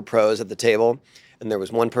poker pros at the table, and there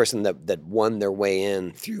was one person that won their way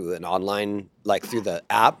in through an online, like through the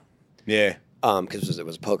app, Yeah. because it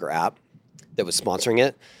was a poker app that was sponsoring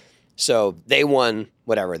it. So they won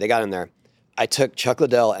whatever, they got in there. I took Chuck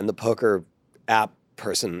Liddell and the poker app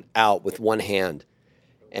person out with one hand,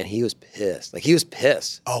 and he was pissed. Like, he was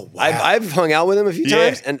pissed. Oh, wow. I've hung out with him a few Yeah.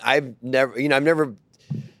 times, and I've never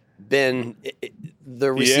been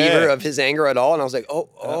the receiver Yeah. of his anger at all. And I was like,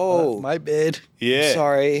 oh, My bad. Yeah.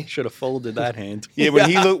 sorry. Should have folded that hand. Yeah,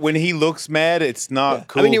 when he looks mad, it's not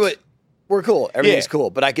cool. I mean, we're cool. Everything's Yeah. cool.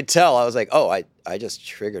 But I could tell. I was like, oh, I just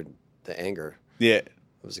triggered the anger. Yeah, It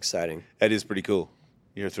was exciting. that is pretty cool.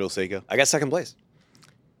 You're a thrill seeker. I got second place.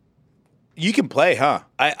 You can play, huh?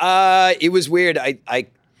 It was weird. I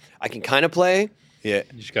can kind of play. Yeah.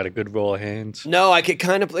 You just got a good roll of hands. No, I could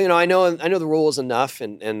kind of play. I know the rules enough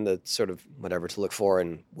and the sort of whatever to look for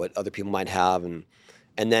and what other people might have and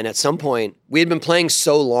then at some point we had been playing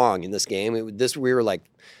so long in this game. We were like,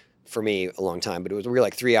 for me, a long time, but we were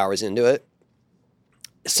like 3 hours into it.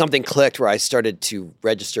 Something clicked where I started to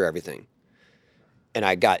register everything, and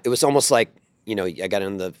it was almost like I got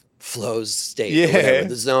in the flows state, or Yeah. whatever,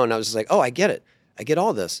 the zone. I was just like, oh, I get it. I get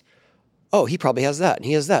all this. oh, he probably has that, and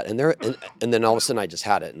he has that, and then all of a sudden I just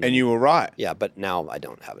had it. And you were right. yeah, but now I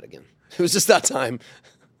don't have it again. It was just that time.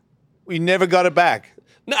 We never got it back.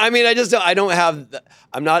 No, I mean, I don't have.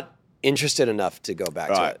 I'm not interested enough to go back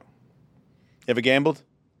to Right. it. You ever gambled?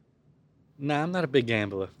 Nah, I'm not a big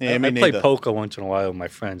gambler. Yeah, I me play neither. poker once in a while with my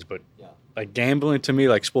friends, but like gambling to me,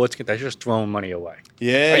 like sports, that's just throwing money away.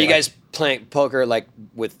 Yeah. Are you guys playing poker like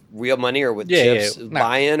with real money or with Yeah, chips, yeah, no.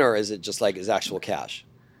 buy-in, or is it just like is actual cash?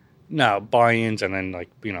 No, buy-ins and then like,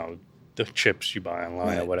 the chips you buy online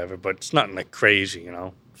Right. or whatever, but it's nothing like crazy,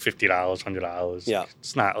 $50, $100. Yeah.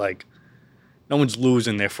 It's not like no one's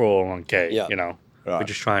losing their 401k, Yeah. We're Right.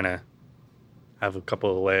 just trying to have a couple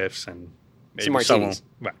of laughs and maybe Some someone, martinis.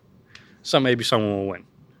 right. Maybe someone will win.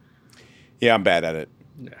 Yeah, I'm bad at it.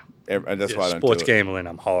 Yeah. That's Yeah, why I don't sports do it. gambling,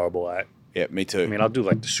 I'm horrible at. Yeah, me too. I mean, I'll do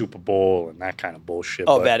like the Super Bowl and that kind of bullshit.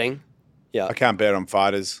 Oh, but betting. Yeah. I can't bet on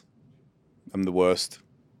fighters. I'm the worst.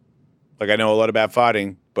 Like, I know a lot about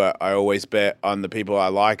fighting, but I always bet on the people I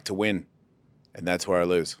like to win. And that's where I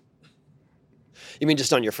lose. You mean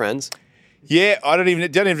just on your friends? Yeah, it doesn't even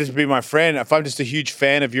have to be my friend. If I'm just a huge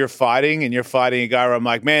fan of your fighting and you're fighting a guy where I'm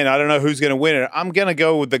like, man, I don't know who's going to win it, I'm going to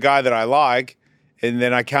go with the guy that I like. And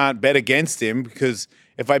then I can't bet against him because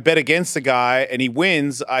if I bet against the guy and he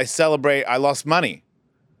wins, I celebrate I lost money.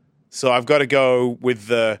 So I've got to go with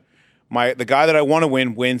the guy that I want to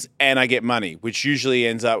win wins and I get money, which usually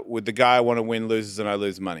ends up with the guy I want to win loses and I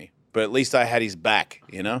lose money. But at least I had his back,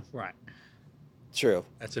 Right. True.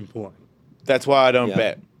 That's important. That's why I don't Yeah.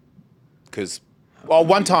 bet. Because,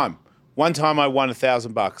 one time I won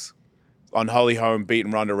 $1,000 on Holly Holm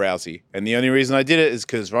beating Ronda Rousey. And the only reason I did it is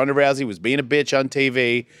because Ronda Rousey was being a bitch on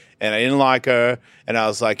TV and I didn't like her. And I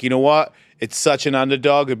was like, you know what? It's such an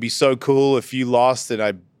underdog. It'd be so cool if you lost and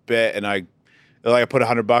I bet and I put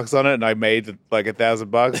 $100 on it and I made like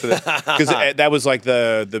 $1,000 because that was like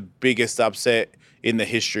the biggest upset in the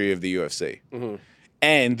history of the UFC. Mm-hmm.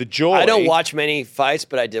 And the joy. I don't watch many fights,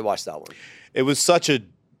 but I did watch that one. It was such a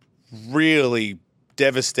really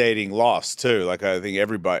devastating loss too. Like I think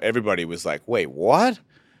everybody was like, "Wait, what?"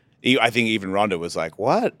 I think even Ronda was like,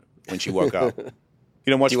 "What?" when she woke up. You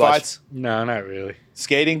don't watch Do you watch- fights? No, not really.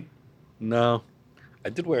 Skating? No. I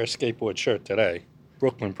did wear a skateboard shirt today.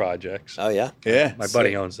 Brooklyn Projects. Oh yeah. Yeah. My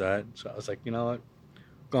buddy owns that. So I was like, you know what?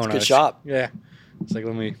 Going It's a on good shop. Yeah. It's like,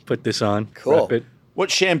 let me put this on. Cool. Rep it. What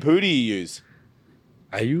shampoo do you use?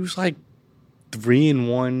 I use like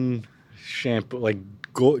 3-in-1 shampoo, like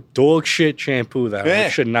dog shit shampoo that Yeah. I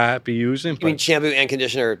should not be using. You mean shampoo and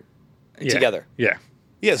conditioner yeah, together? Yeah.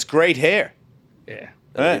 Yeah, it's great hair. Yeah.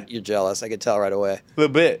 Yeah. You're jealous. I could tell right away. A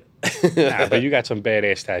little bit. Nah, but you got some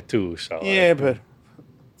badass tattoos. So Yeah, but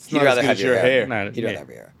it's You'd not as rather good have as your your hair. hair. Not, You'd yeah. rather have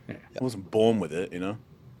your hair. I wasn't born with it,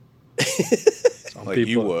 Some like you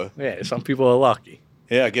people- were. Yeah, some people are lucky.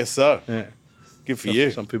 Yeah, I guess so. Yeah. Good for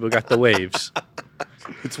you. Some people got the waves.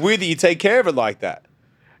 It's weird that you take care of it like that.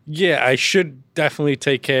 Yeah, I should definitely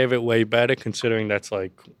take care of it way better, considering that's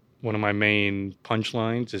like one of my main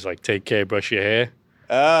punchlines is like take care, brush your hair.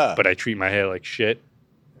 But I treat my hair like shit.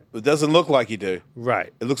 It doesn't look like you do.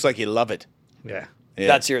 Right. It looks like you love it. Yeah. Yeah.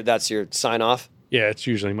 That's your sign off. Yeah, it's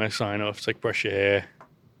usually my sign off. It's like brush your hair.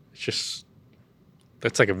 It's just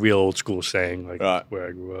that's like a real old school saying, like Right. where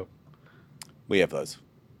I grew up. We have those.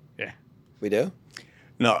 Yeah. We do.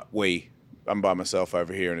 No, we. I'm by myself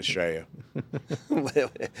over here in Australia.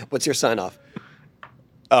 What's your sign off?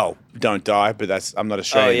 Oh, don't die, but I'm not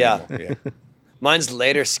Australian yeah. anymore. Yeah. Mine's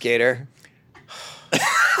later, skater.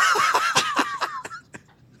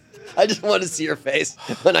 I just want to see your face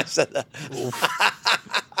when I said that.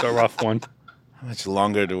 It's a rough one. How much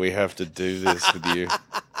longer do we have to do this with you?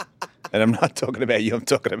 And I'm not talking about you, I'm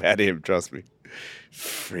talking about him, trust me.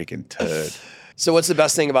 Freaking turd. So, what's the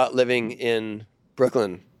best thing about living in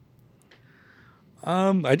Brooklyn?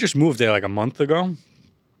 I just moved there like a month ago,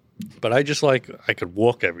 but I just like I could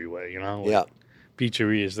walk everywhere. Like, Yeah.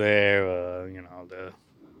 Pizzeria's there. The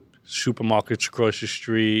supermarkets across the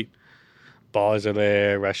street, bars are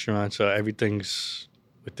there, restaurants. So everything's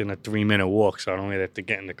within a 3-minute walk. So I don't really have to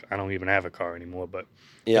get in the. I don't even have a car anymore. But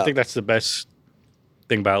Yeah. I think that's the best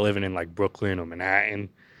thing about living in like Brooklyn or Manhattan.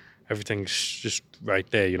 Everything's just right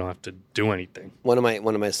there. You don't have to do anything. One of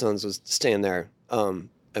my sons was staying there.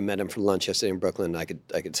 I met him for lunch yesterday in Brooklyn. I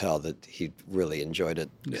could tell that he really enjoyed it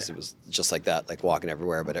because it was just like that, like walking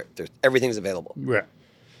everywhere. But everything's available. Right.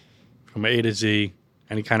 From A to Z,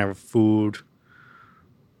 any kind of food,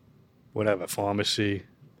 whatever, pharmacy,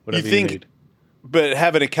 whatever you, think- need. But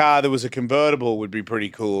having a car that was a convertible would be pretty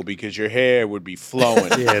cool because your hair would be flowing.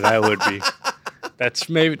 Yeah, that would be.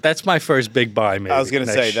 That's my first big buy. Maybe I was going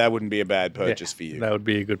to say next- that wouldn't be a bad yeah, purchase for you That would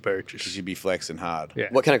be a good because purchase. you'd be flexing hard. Yeah.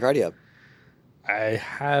 What kind of car do you have? I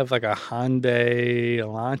have like a Hyundai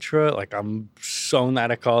Elantra. Like I'm so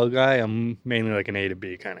not a car guy. I'm mainly like an A to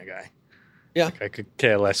B kind of guy. Yeah. Like I could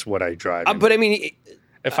care less what I drive. in. But I mean,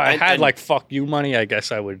 If I had like fuck you money, I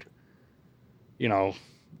guess I would, you know,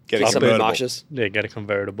 Get a Up something it. convertible. obnoxious. yeah, get a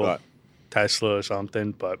convertible, Right. Tesla or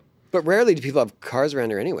something. But But rarely do people have cars around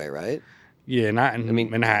here anyway, right? yeah, not in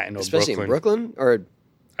Manhattan or Especially Brooklyn. in Brooklyn, or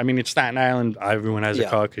I mean, in Staten Island, everyone has Yeah. a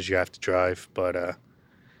car because you have to drive. But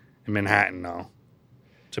in Manhattan, no.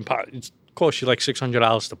 It's impossible. It costs you like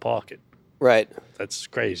 $600 to park it. right. That's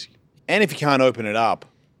crazy. And if you can't open it up,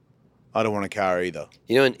 I don't want a car either.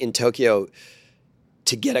 You know, in Tokyo,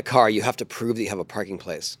 to get a car, you have to prove that you have a parking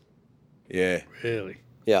place. Yeah. Really.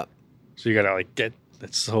 Yeah. So you gotta like get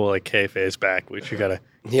that's the whole like K-Phase back, which you gotta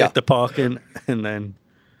Yeah. get the parking, and then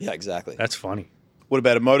Yeah, exactly. that's funny. What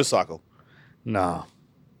about a motorcycle? No,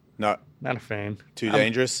 No, not a fan. too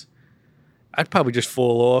dangerous. I'd probably just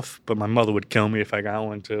fall off, but my mother would kill me if I got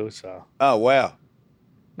one too. So Oh, wow.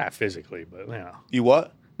 not physically, but you know, You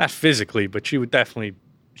what? not physically, but she would definitely.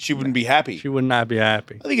 She wouldn't be happy. She would not be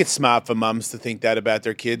happy. I think it's smart for mums to think that about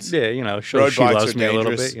their kids. Yeah, you know, Road she bikes loves are me a little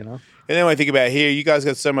dangerous. bit. You know. And then when I think about here, you guys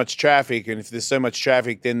got so much traffic, and if there's so much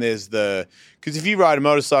traffic, then there's because if you ride a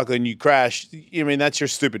motorcycle and you crash, I mean that's your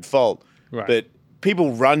stupid fault. Right. But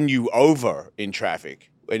people run you over in traffic,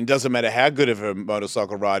 and it doesn't matter how good of a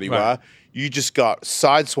motorcycle rider you Right. are. You just got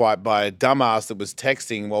sideswiped by a dumbass that was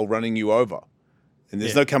texting while running you over, and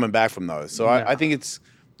there's Yeah. no coming back from those. So No. I think it's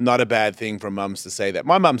not a bad thing for mums to say that.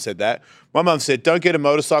 My mum said that. My mum said, "Don't get a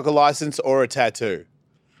motorcycle license or a tattoo."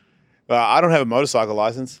 I don't have a motorcycle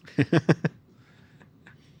license.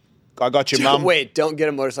 I got your mum. Wait, don't get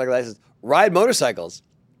a motorcycle license. Ride motorcycles,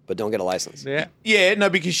 but don't get a license. Yeah. Yeah, no,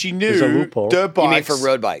 because she knew There's a loophole. dirt You mean bikes. for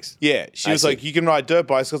road bikes? Yeah, she I was see. like, you can ride dirt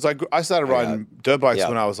bikes. Because I started riding dirt bikes Yeah.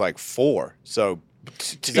 when I was like 4. So,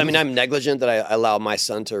 Does that mean I'm negligent that I allow my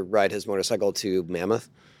son to ride his motorcycle to Mammoth?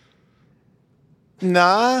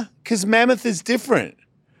 nah, because Mammoth is different.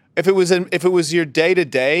 If it was your day to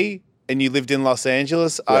day and you lived in Los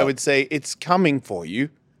Angeles, I Yeah. would say it's coming for you.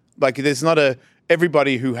 Like, there's not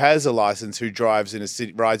everybody who has a license who drives in a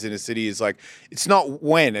city, rides in a city is like, it's not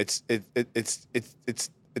when it's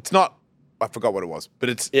not. I forgot what it was, but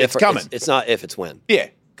it's coming. It's not if, it's when. Yeah,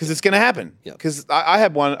 because it's going to happen. Yeah. Because I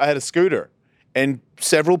had a scooter, and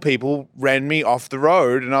several people ran me off the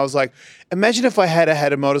road, and I was like, imagine if I had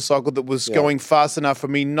a motorcycle that was going fast enough for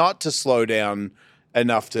me not to slow down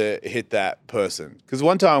enough to hit that person. Because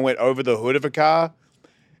one time I went over the hood of a car,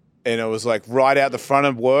 and it was like right out the front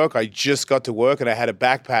of work. I just got to work, and I had a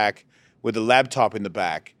backpack with a laptop in the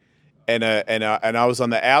back, and I was on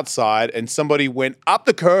the outside, and somebody went up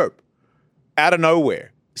the curb out of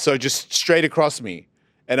nowhere, so just straight across me,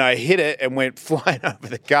 and I hit it and went flying over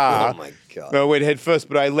the car. Oh my God. I went head first,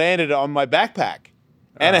 but I landed on my backpack,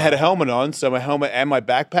 and I had a helmet on, so my helmet and my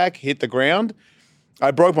backpack hit the ground.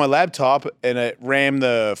 I broke my laptop, and it rammed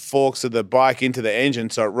the forks of the bike into the engine,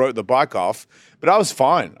 so it wrote the bike off. But I was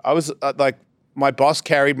fine. I was like, my boss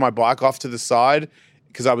carried my bike off to the side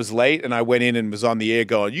because I was late, and I went in and was on the air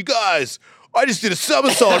going, "You guys, I just did a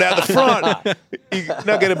somersault out the front. You're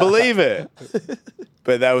not going to believe it."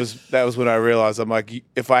 But that was when I realized, I'm like,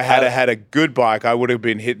 if I had a good bike, I would have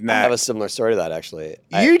been hitting I have that. a similar story to that, actually.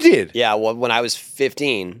 You did? Yeah, well, when I was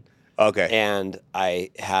 15, Okay. and I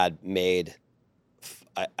had made,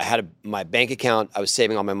 my bank account, I was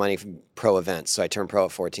saving all my money from pro events, so I turned pro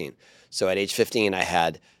at 14. So at age 15, I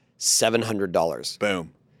had $700,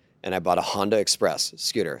 Boom. and I bought a Honda Express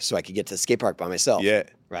scooter so I could get to the skate park by myself. Yeah.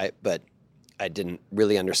 Right? But I didn't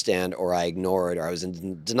really understand, or I ignored, or I was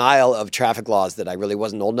in denial of traffic laws that I really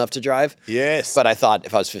wasn't old enough to drive. Yes. But I thought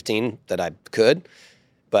if I was 15 that I could.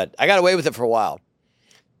 But I got away with it for a while.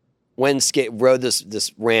 When rode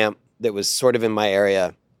this ramp that was sort of in my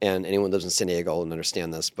area, and anyone who lives in San Diego will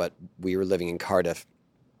understand this, but we were living in Cardiff,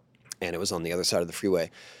 and it was on the other side of the freeway.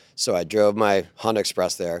 So I drove my Honda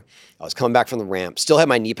Express there. I was coming back from the ramp, still had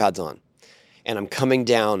my knee pads on, and I'm coming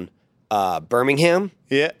down Birmingham.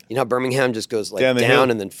 Yeah. You know how Birmingham just goes like Down the hill.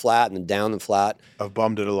 down and then flat and then down and flat? I've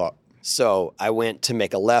bombed it a lot. So I went to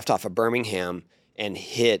make a left off of Birmingham and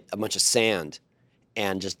hit a bunch of sand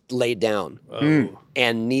and just laid down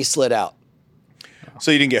and knee slid out. So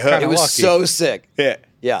you didn't get hurt. It was lucky. so sick. Yeah.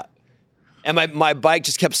 Yeah. And my bike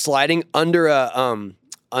just kept sliding under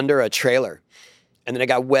a trailer. And then I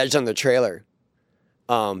got wedged on the trailer.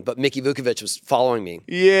 But Mickey Vukovic was following me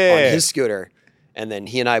Yeah. on his scooter. And then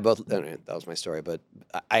he and I both, that was my story, but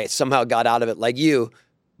I somehow got out of it like you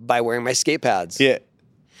by wearing my skate pads. Yeah.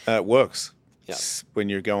 It works. Yeah. When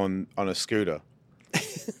you're going on a scooter.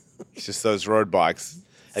 It's just those road bikes.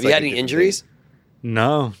 Have you had any injuries?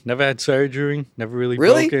 No, never had surgery. Never really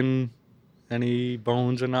Really? broken any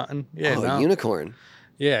bones or nothing. Yeah, Oh, no. unicorn.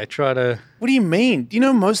 Yeah, I try to. What do you mean? Do you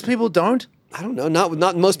know most people don't? I don't know.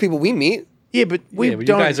 Not most people we meet. Yeah, but we Yeah, but you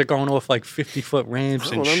don't. guys are going off like 50-foot ramps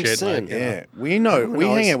I and don't shit. understand. Like, yeah, we know. We know,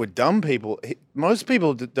 hang it's- out with dumb people. Most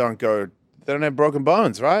people don't go. They don't have broken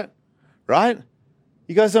bones, right? Right?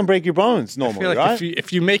 You guys don't break your bones I normally, feel like right?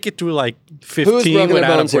 if you make it through like Who's 15 broken their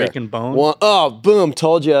without a bones here? breaking bone, Oh, boom!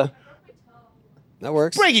 Told you. That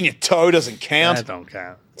works. Breaking your toe doesn't count. that don't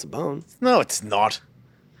count. It's a bone. No, it's not.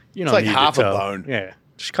 You It's don't like need half the a toe. bone. Yeah,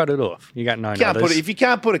 just cut it off. You got 9 Can't others. put it, if you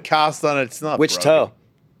can't put a cast on it, it's not. Which broken. toe?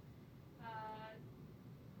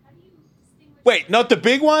 Wait, not the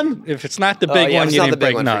big one. If it's not the Oh, big yeah, one, if it's you not didn't the big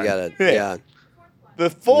break one. none. Forget it. Yeah. Yeah. The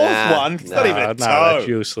fourth Nah, one, it's not nah. even a No, toe. that's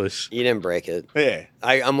useless. You didn't break it. Yeah,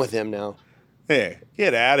 I'm with him now. yeah.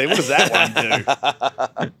 Get out of here. What does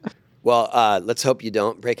that one do? Well, let's hope you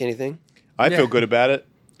don't break anything. I Yeah. feel good about it.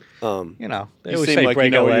 You know, they You always seem say like you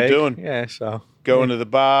break know a what you're leg. doing. Yeah, so Going to the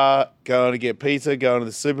bar, going to get pizza, going to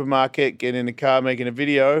the supermarket, getting in the car, making a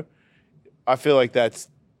video. I feel like that's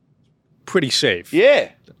pretty safe. yeah,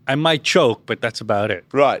 I might choke, but that's about it.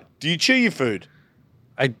 right. Do you chew your food?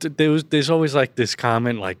 There's always like this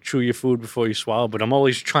comment like chew your food before you swallow, but I'm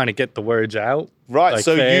always trying to get the words out. Right. Like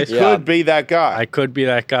so fast. you could be that guy. I could be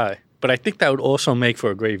that guy, but I think that would also make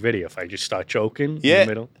for a great video if I just start choking in yeah. the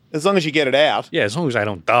middle. As long as you get it out. Yeah, as long as I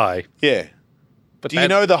don't die. Yeah. But Do you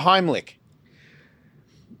know the Heimlich?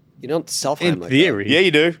 You don't self in theory, Yeah,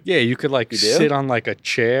 you do. yeah, you could like You do? sit on like a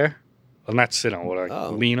chair. Well, not sit on, like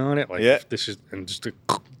Oh. lean on it. Like Yeah. if this is and just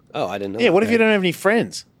Oh, I didn't know. Yeah. What if that. you don't have any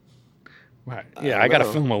friends? right. I Yeah, don't I got to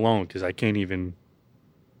know. film alone because I can't even.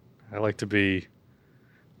 I like to be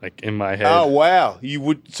like in my head. Oh wow. You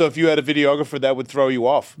would. So if you had a videographer, that would throw you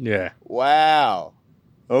off. Yeah, Wow.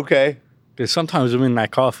 Okay. because sometimes I'm in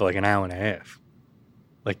that car for like an hour and a half,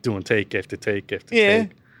 like doing take after take after Yeah. take.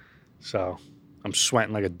 So I'm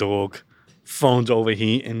sweating like a dog. Phone's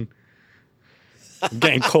overheating. I'm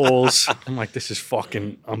getting calls. I'm like, this is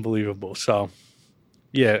fucking unbelievable. So,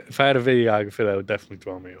 yeah, if I had a videographer, that would definitely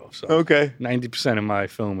throw me off. So, Okay. 90% of my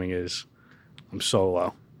filming is I'm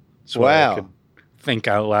solo. So I Wow. could think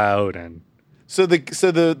out loud and So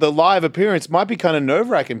the live appearance might be kind of nerve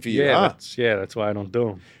wracking for you, yeah, huh? that's why I don't do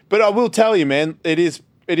them. But I will tell you, man, it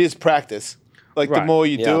is practice. Like the Right. more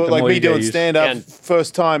you Yeah. do it, The like more me you get doing used- stand up And-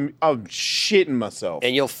 first time, I'm shitting myself.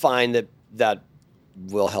 And you'll find that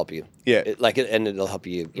will help you. Yeah. And it'll help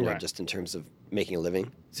you, Right. just in terms of making a living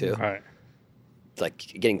too. All right. Like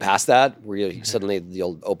getting past that, where suddenly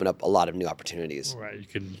you'll open up a lot of new opportunities. Right. You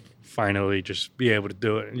can finally just be able to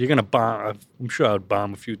do it. You're going to bomb. I'm sure I would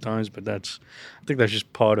bomb a few times, but I think that's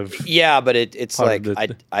just part of. Yeah, but it's Part like of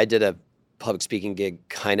the- I did a public speaking gig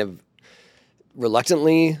kind of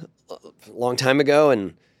reluctantly a long time ago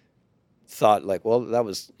and thought like, well, that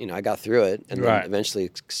was, I got through it and Right. then eventually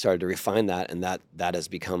started to refine that, and that has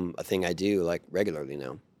become a thing I do like regularly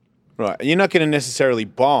now. Right. And you're not going to necessarily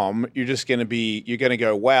bomb. You're just going to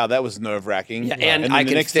go, wow, that was nerve wracking. Yeah, and then I the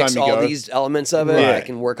can next fix time you all go, these elements of it. Right. I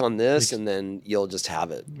can work on this, and then you'll just have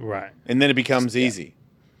it. Right. and then it becomes easy.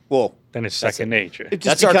 Well, Then it's That's second nature. it just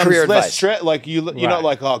That's our becomes career less advice. stress. Like you're not Right.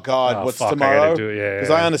 like, oh God, Oh, what's fuck, I gotta tomorrow? do it. Yeah, Because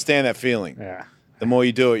yeah, I yeah. understand that feeling. Yeah. The more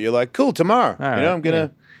you do it, you're like, cool, tomorrow. All right, I'm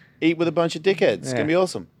gonna eat with a bunch of dickheads. It's Yeah. gonna be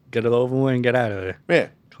awesome. Get it over with and get out of there. Yeah,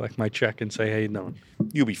 Collect my check and say, how you doing?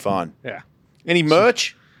 you'll be fine. Yeah. Any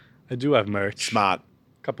merch? I do have merch. Smart.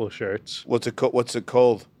 A couple of shirts. What's it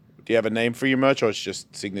called? Do you have a name for your merch, or it's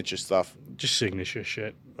just signature stuff? Just signature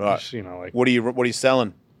shit. Right. Just, like, What are you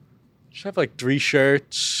selling? just have like 3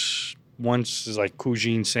 shirts. One's is like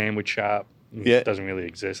Cuisine Sandwich Shop. Yeah. It doesn't really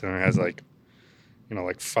exist. And it has like,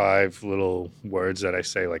 like 5 little words that I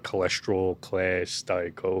say, like cholesterol, class,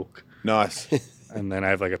 Diet Coke. Nice. And then I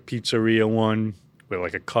have like a pizzeria one with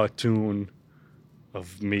like a cartoon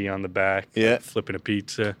of me on the back, Yeah. flipping a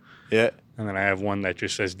pizza. Yeah. And then I have one that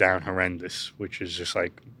just says down horrendous, which is just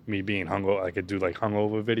like me being hungover. I could do like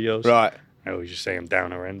hungover videos. Right. I always just say I'm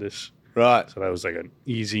down horrendous. Right. So that was like an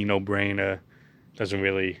easy no-brainer. Doesn't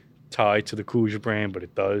really tie to the Cougars brand, but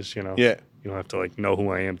it does, Yeah. You don't have to like know who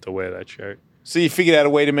I am to wear that shirt. So you figured out a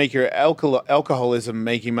way to make your alcoholism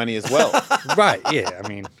making money as well. Right, yeah. I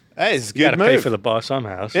mean, Hey, it's a you got good to pay move. for the bar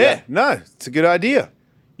somehow. So Yeah. No, it's a good idea.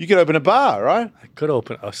 You could open a bar, right? I could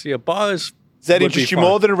open. See, a bar is. Does that would be interest you fun.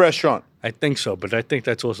 more than a restaurant? I think so, but I think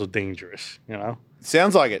that's also dangerous,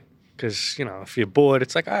 Sounds like it. Because, if you're bored,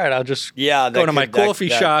 it's like, all right, I'll just Yeah, go that to my could- that- coffee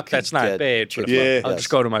that shop. could That's not get bad. But tricky. Yeah. I'll Yes. just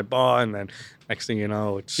go to my bar, and then next thing you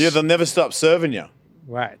know, it's. Yeah, they'll never stop serving you.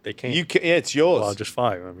 Right. They can't. Yeah, it's yours. Well, I'll just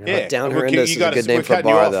fire them. Yeah. Down We're- Horrendous you is a gotta- good name we're for a cutting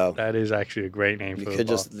you bar, off. though. That is actually a great name You for a could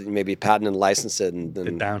bar. just maybe patent and license it and The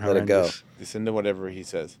then Down let it go. Horrendous. Listen to whatever he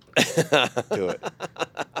says. Do it.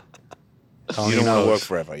 Tony You don't want to knows. work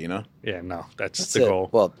forever, you know? Yeah, no, that's That's the it. goal.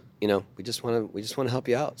 Well, we just want to help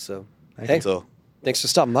you out. So, Thank hey, you. So, thanks for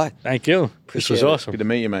stopping by. Thank you. This Appreciate was it. awesome. good to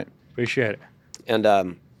meet you, mate. Appreciate it.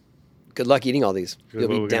 And good luck eating all these. Good, You'll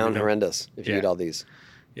what be we're gonna down do. horrendous if you Yeah. eat all these.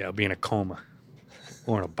 Yeah, I'll be in a coma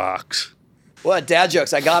or in a box. What? Dad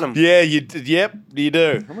jokes. I got them. Yeah, you do. I'm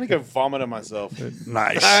going to go vomit on myself.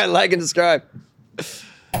 Nice. All right, like and subscribe.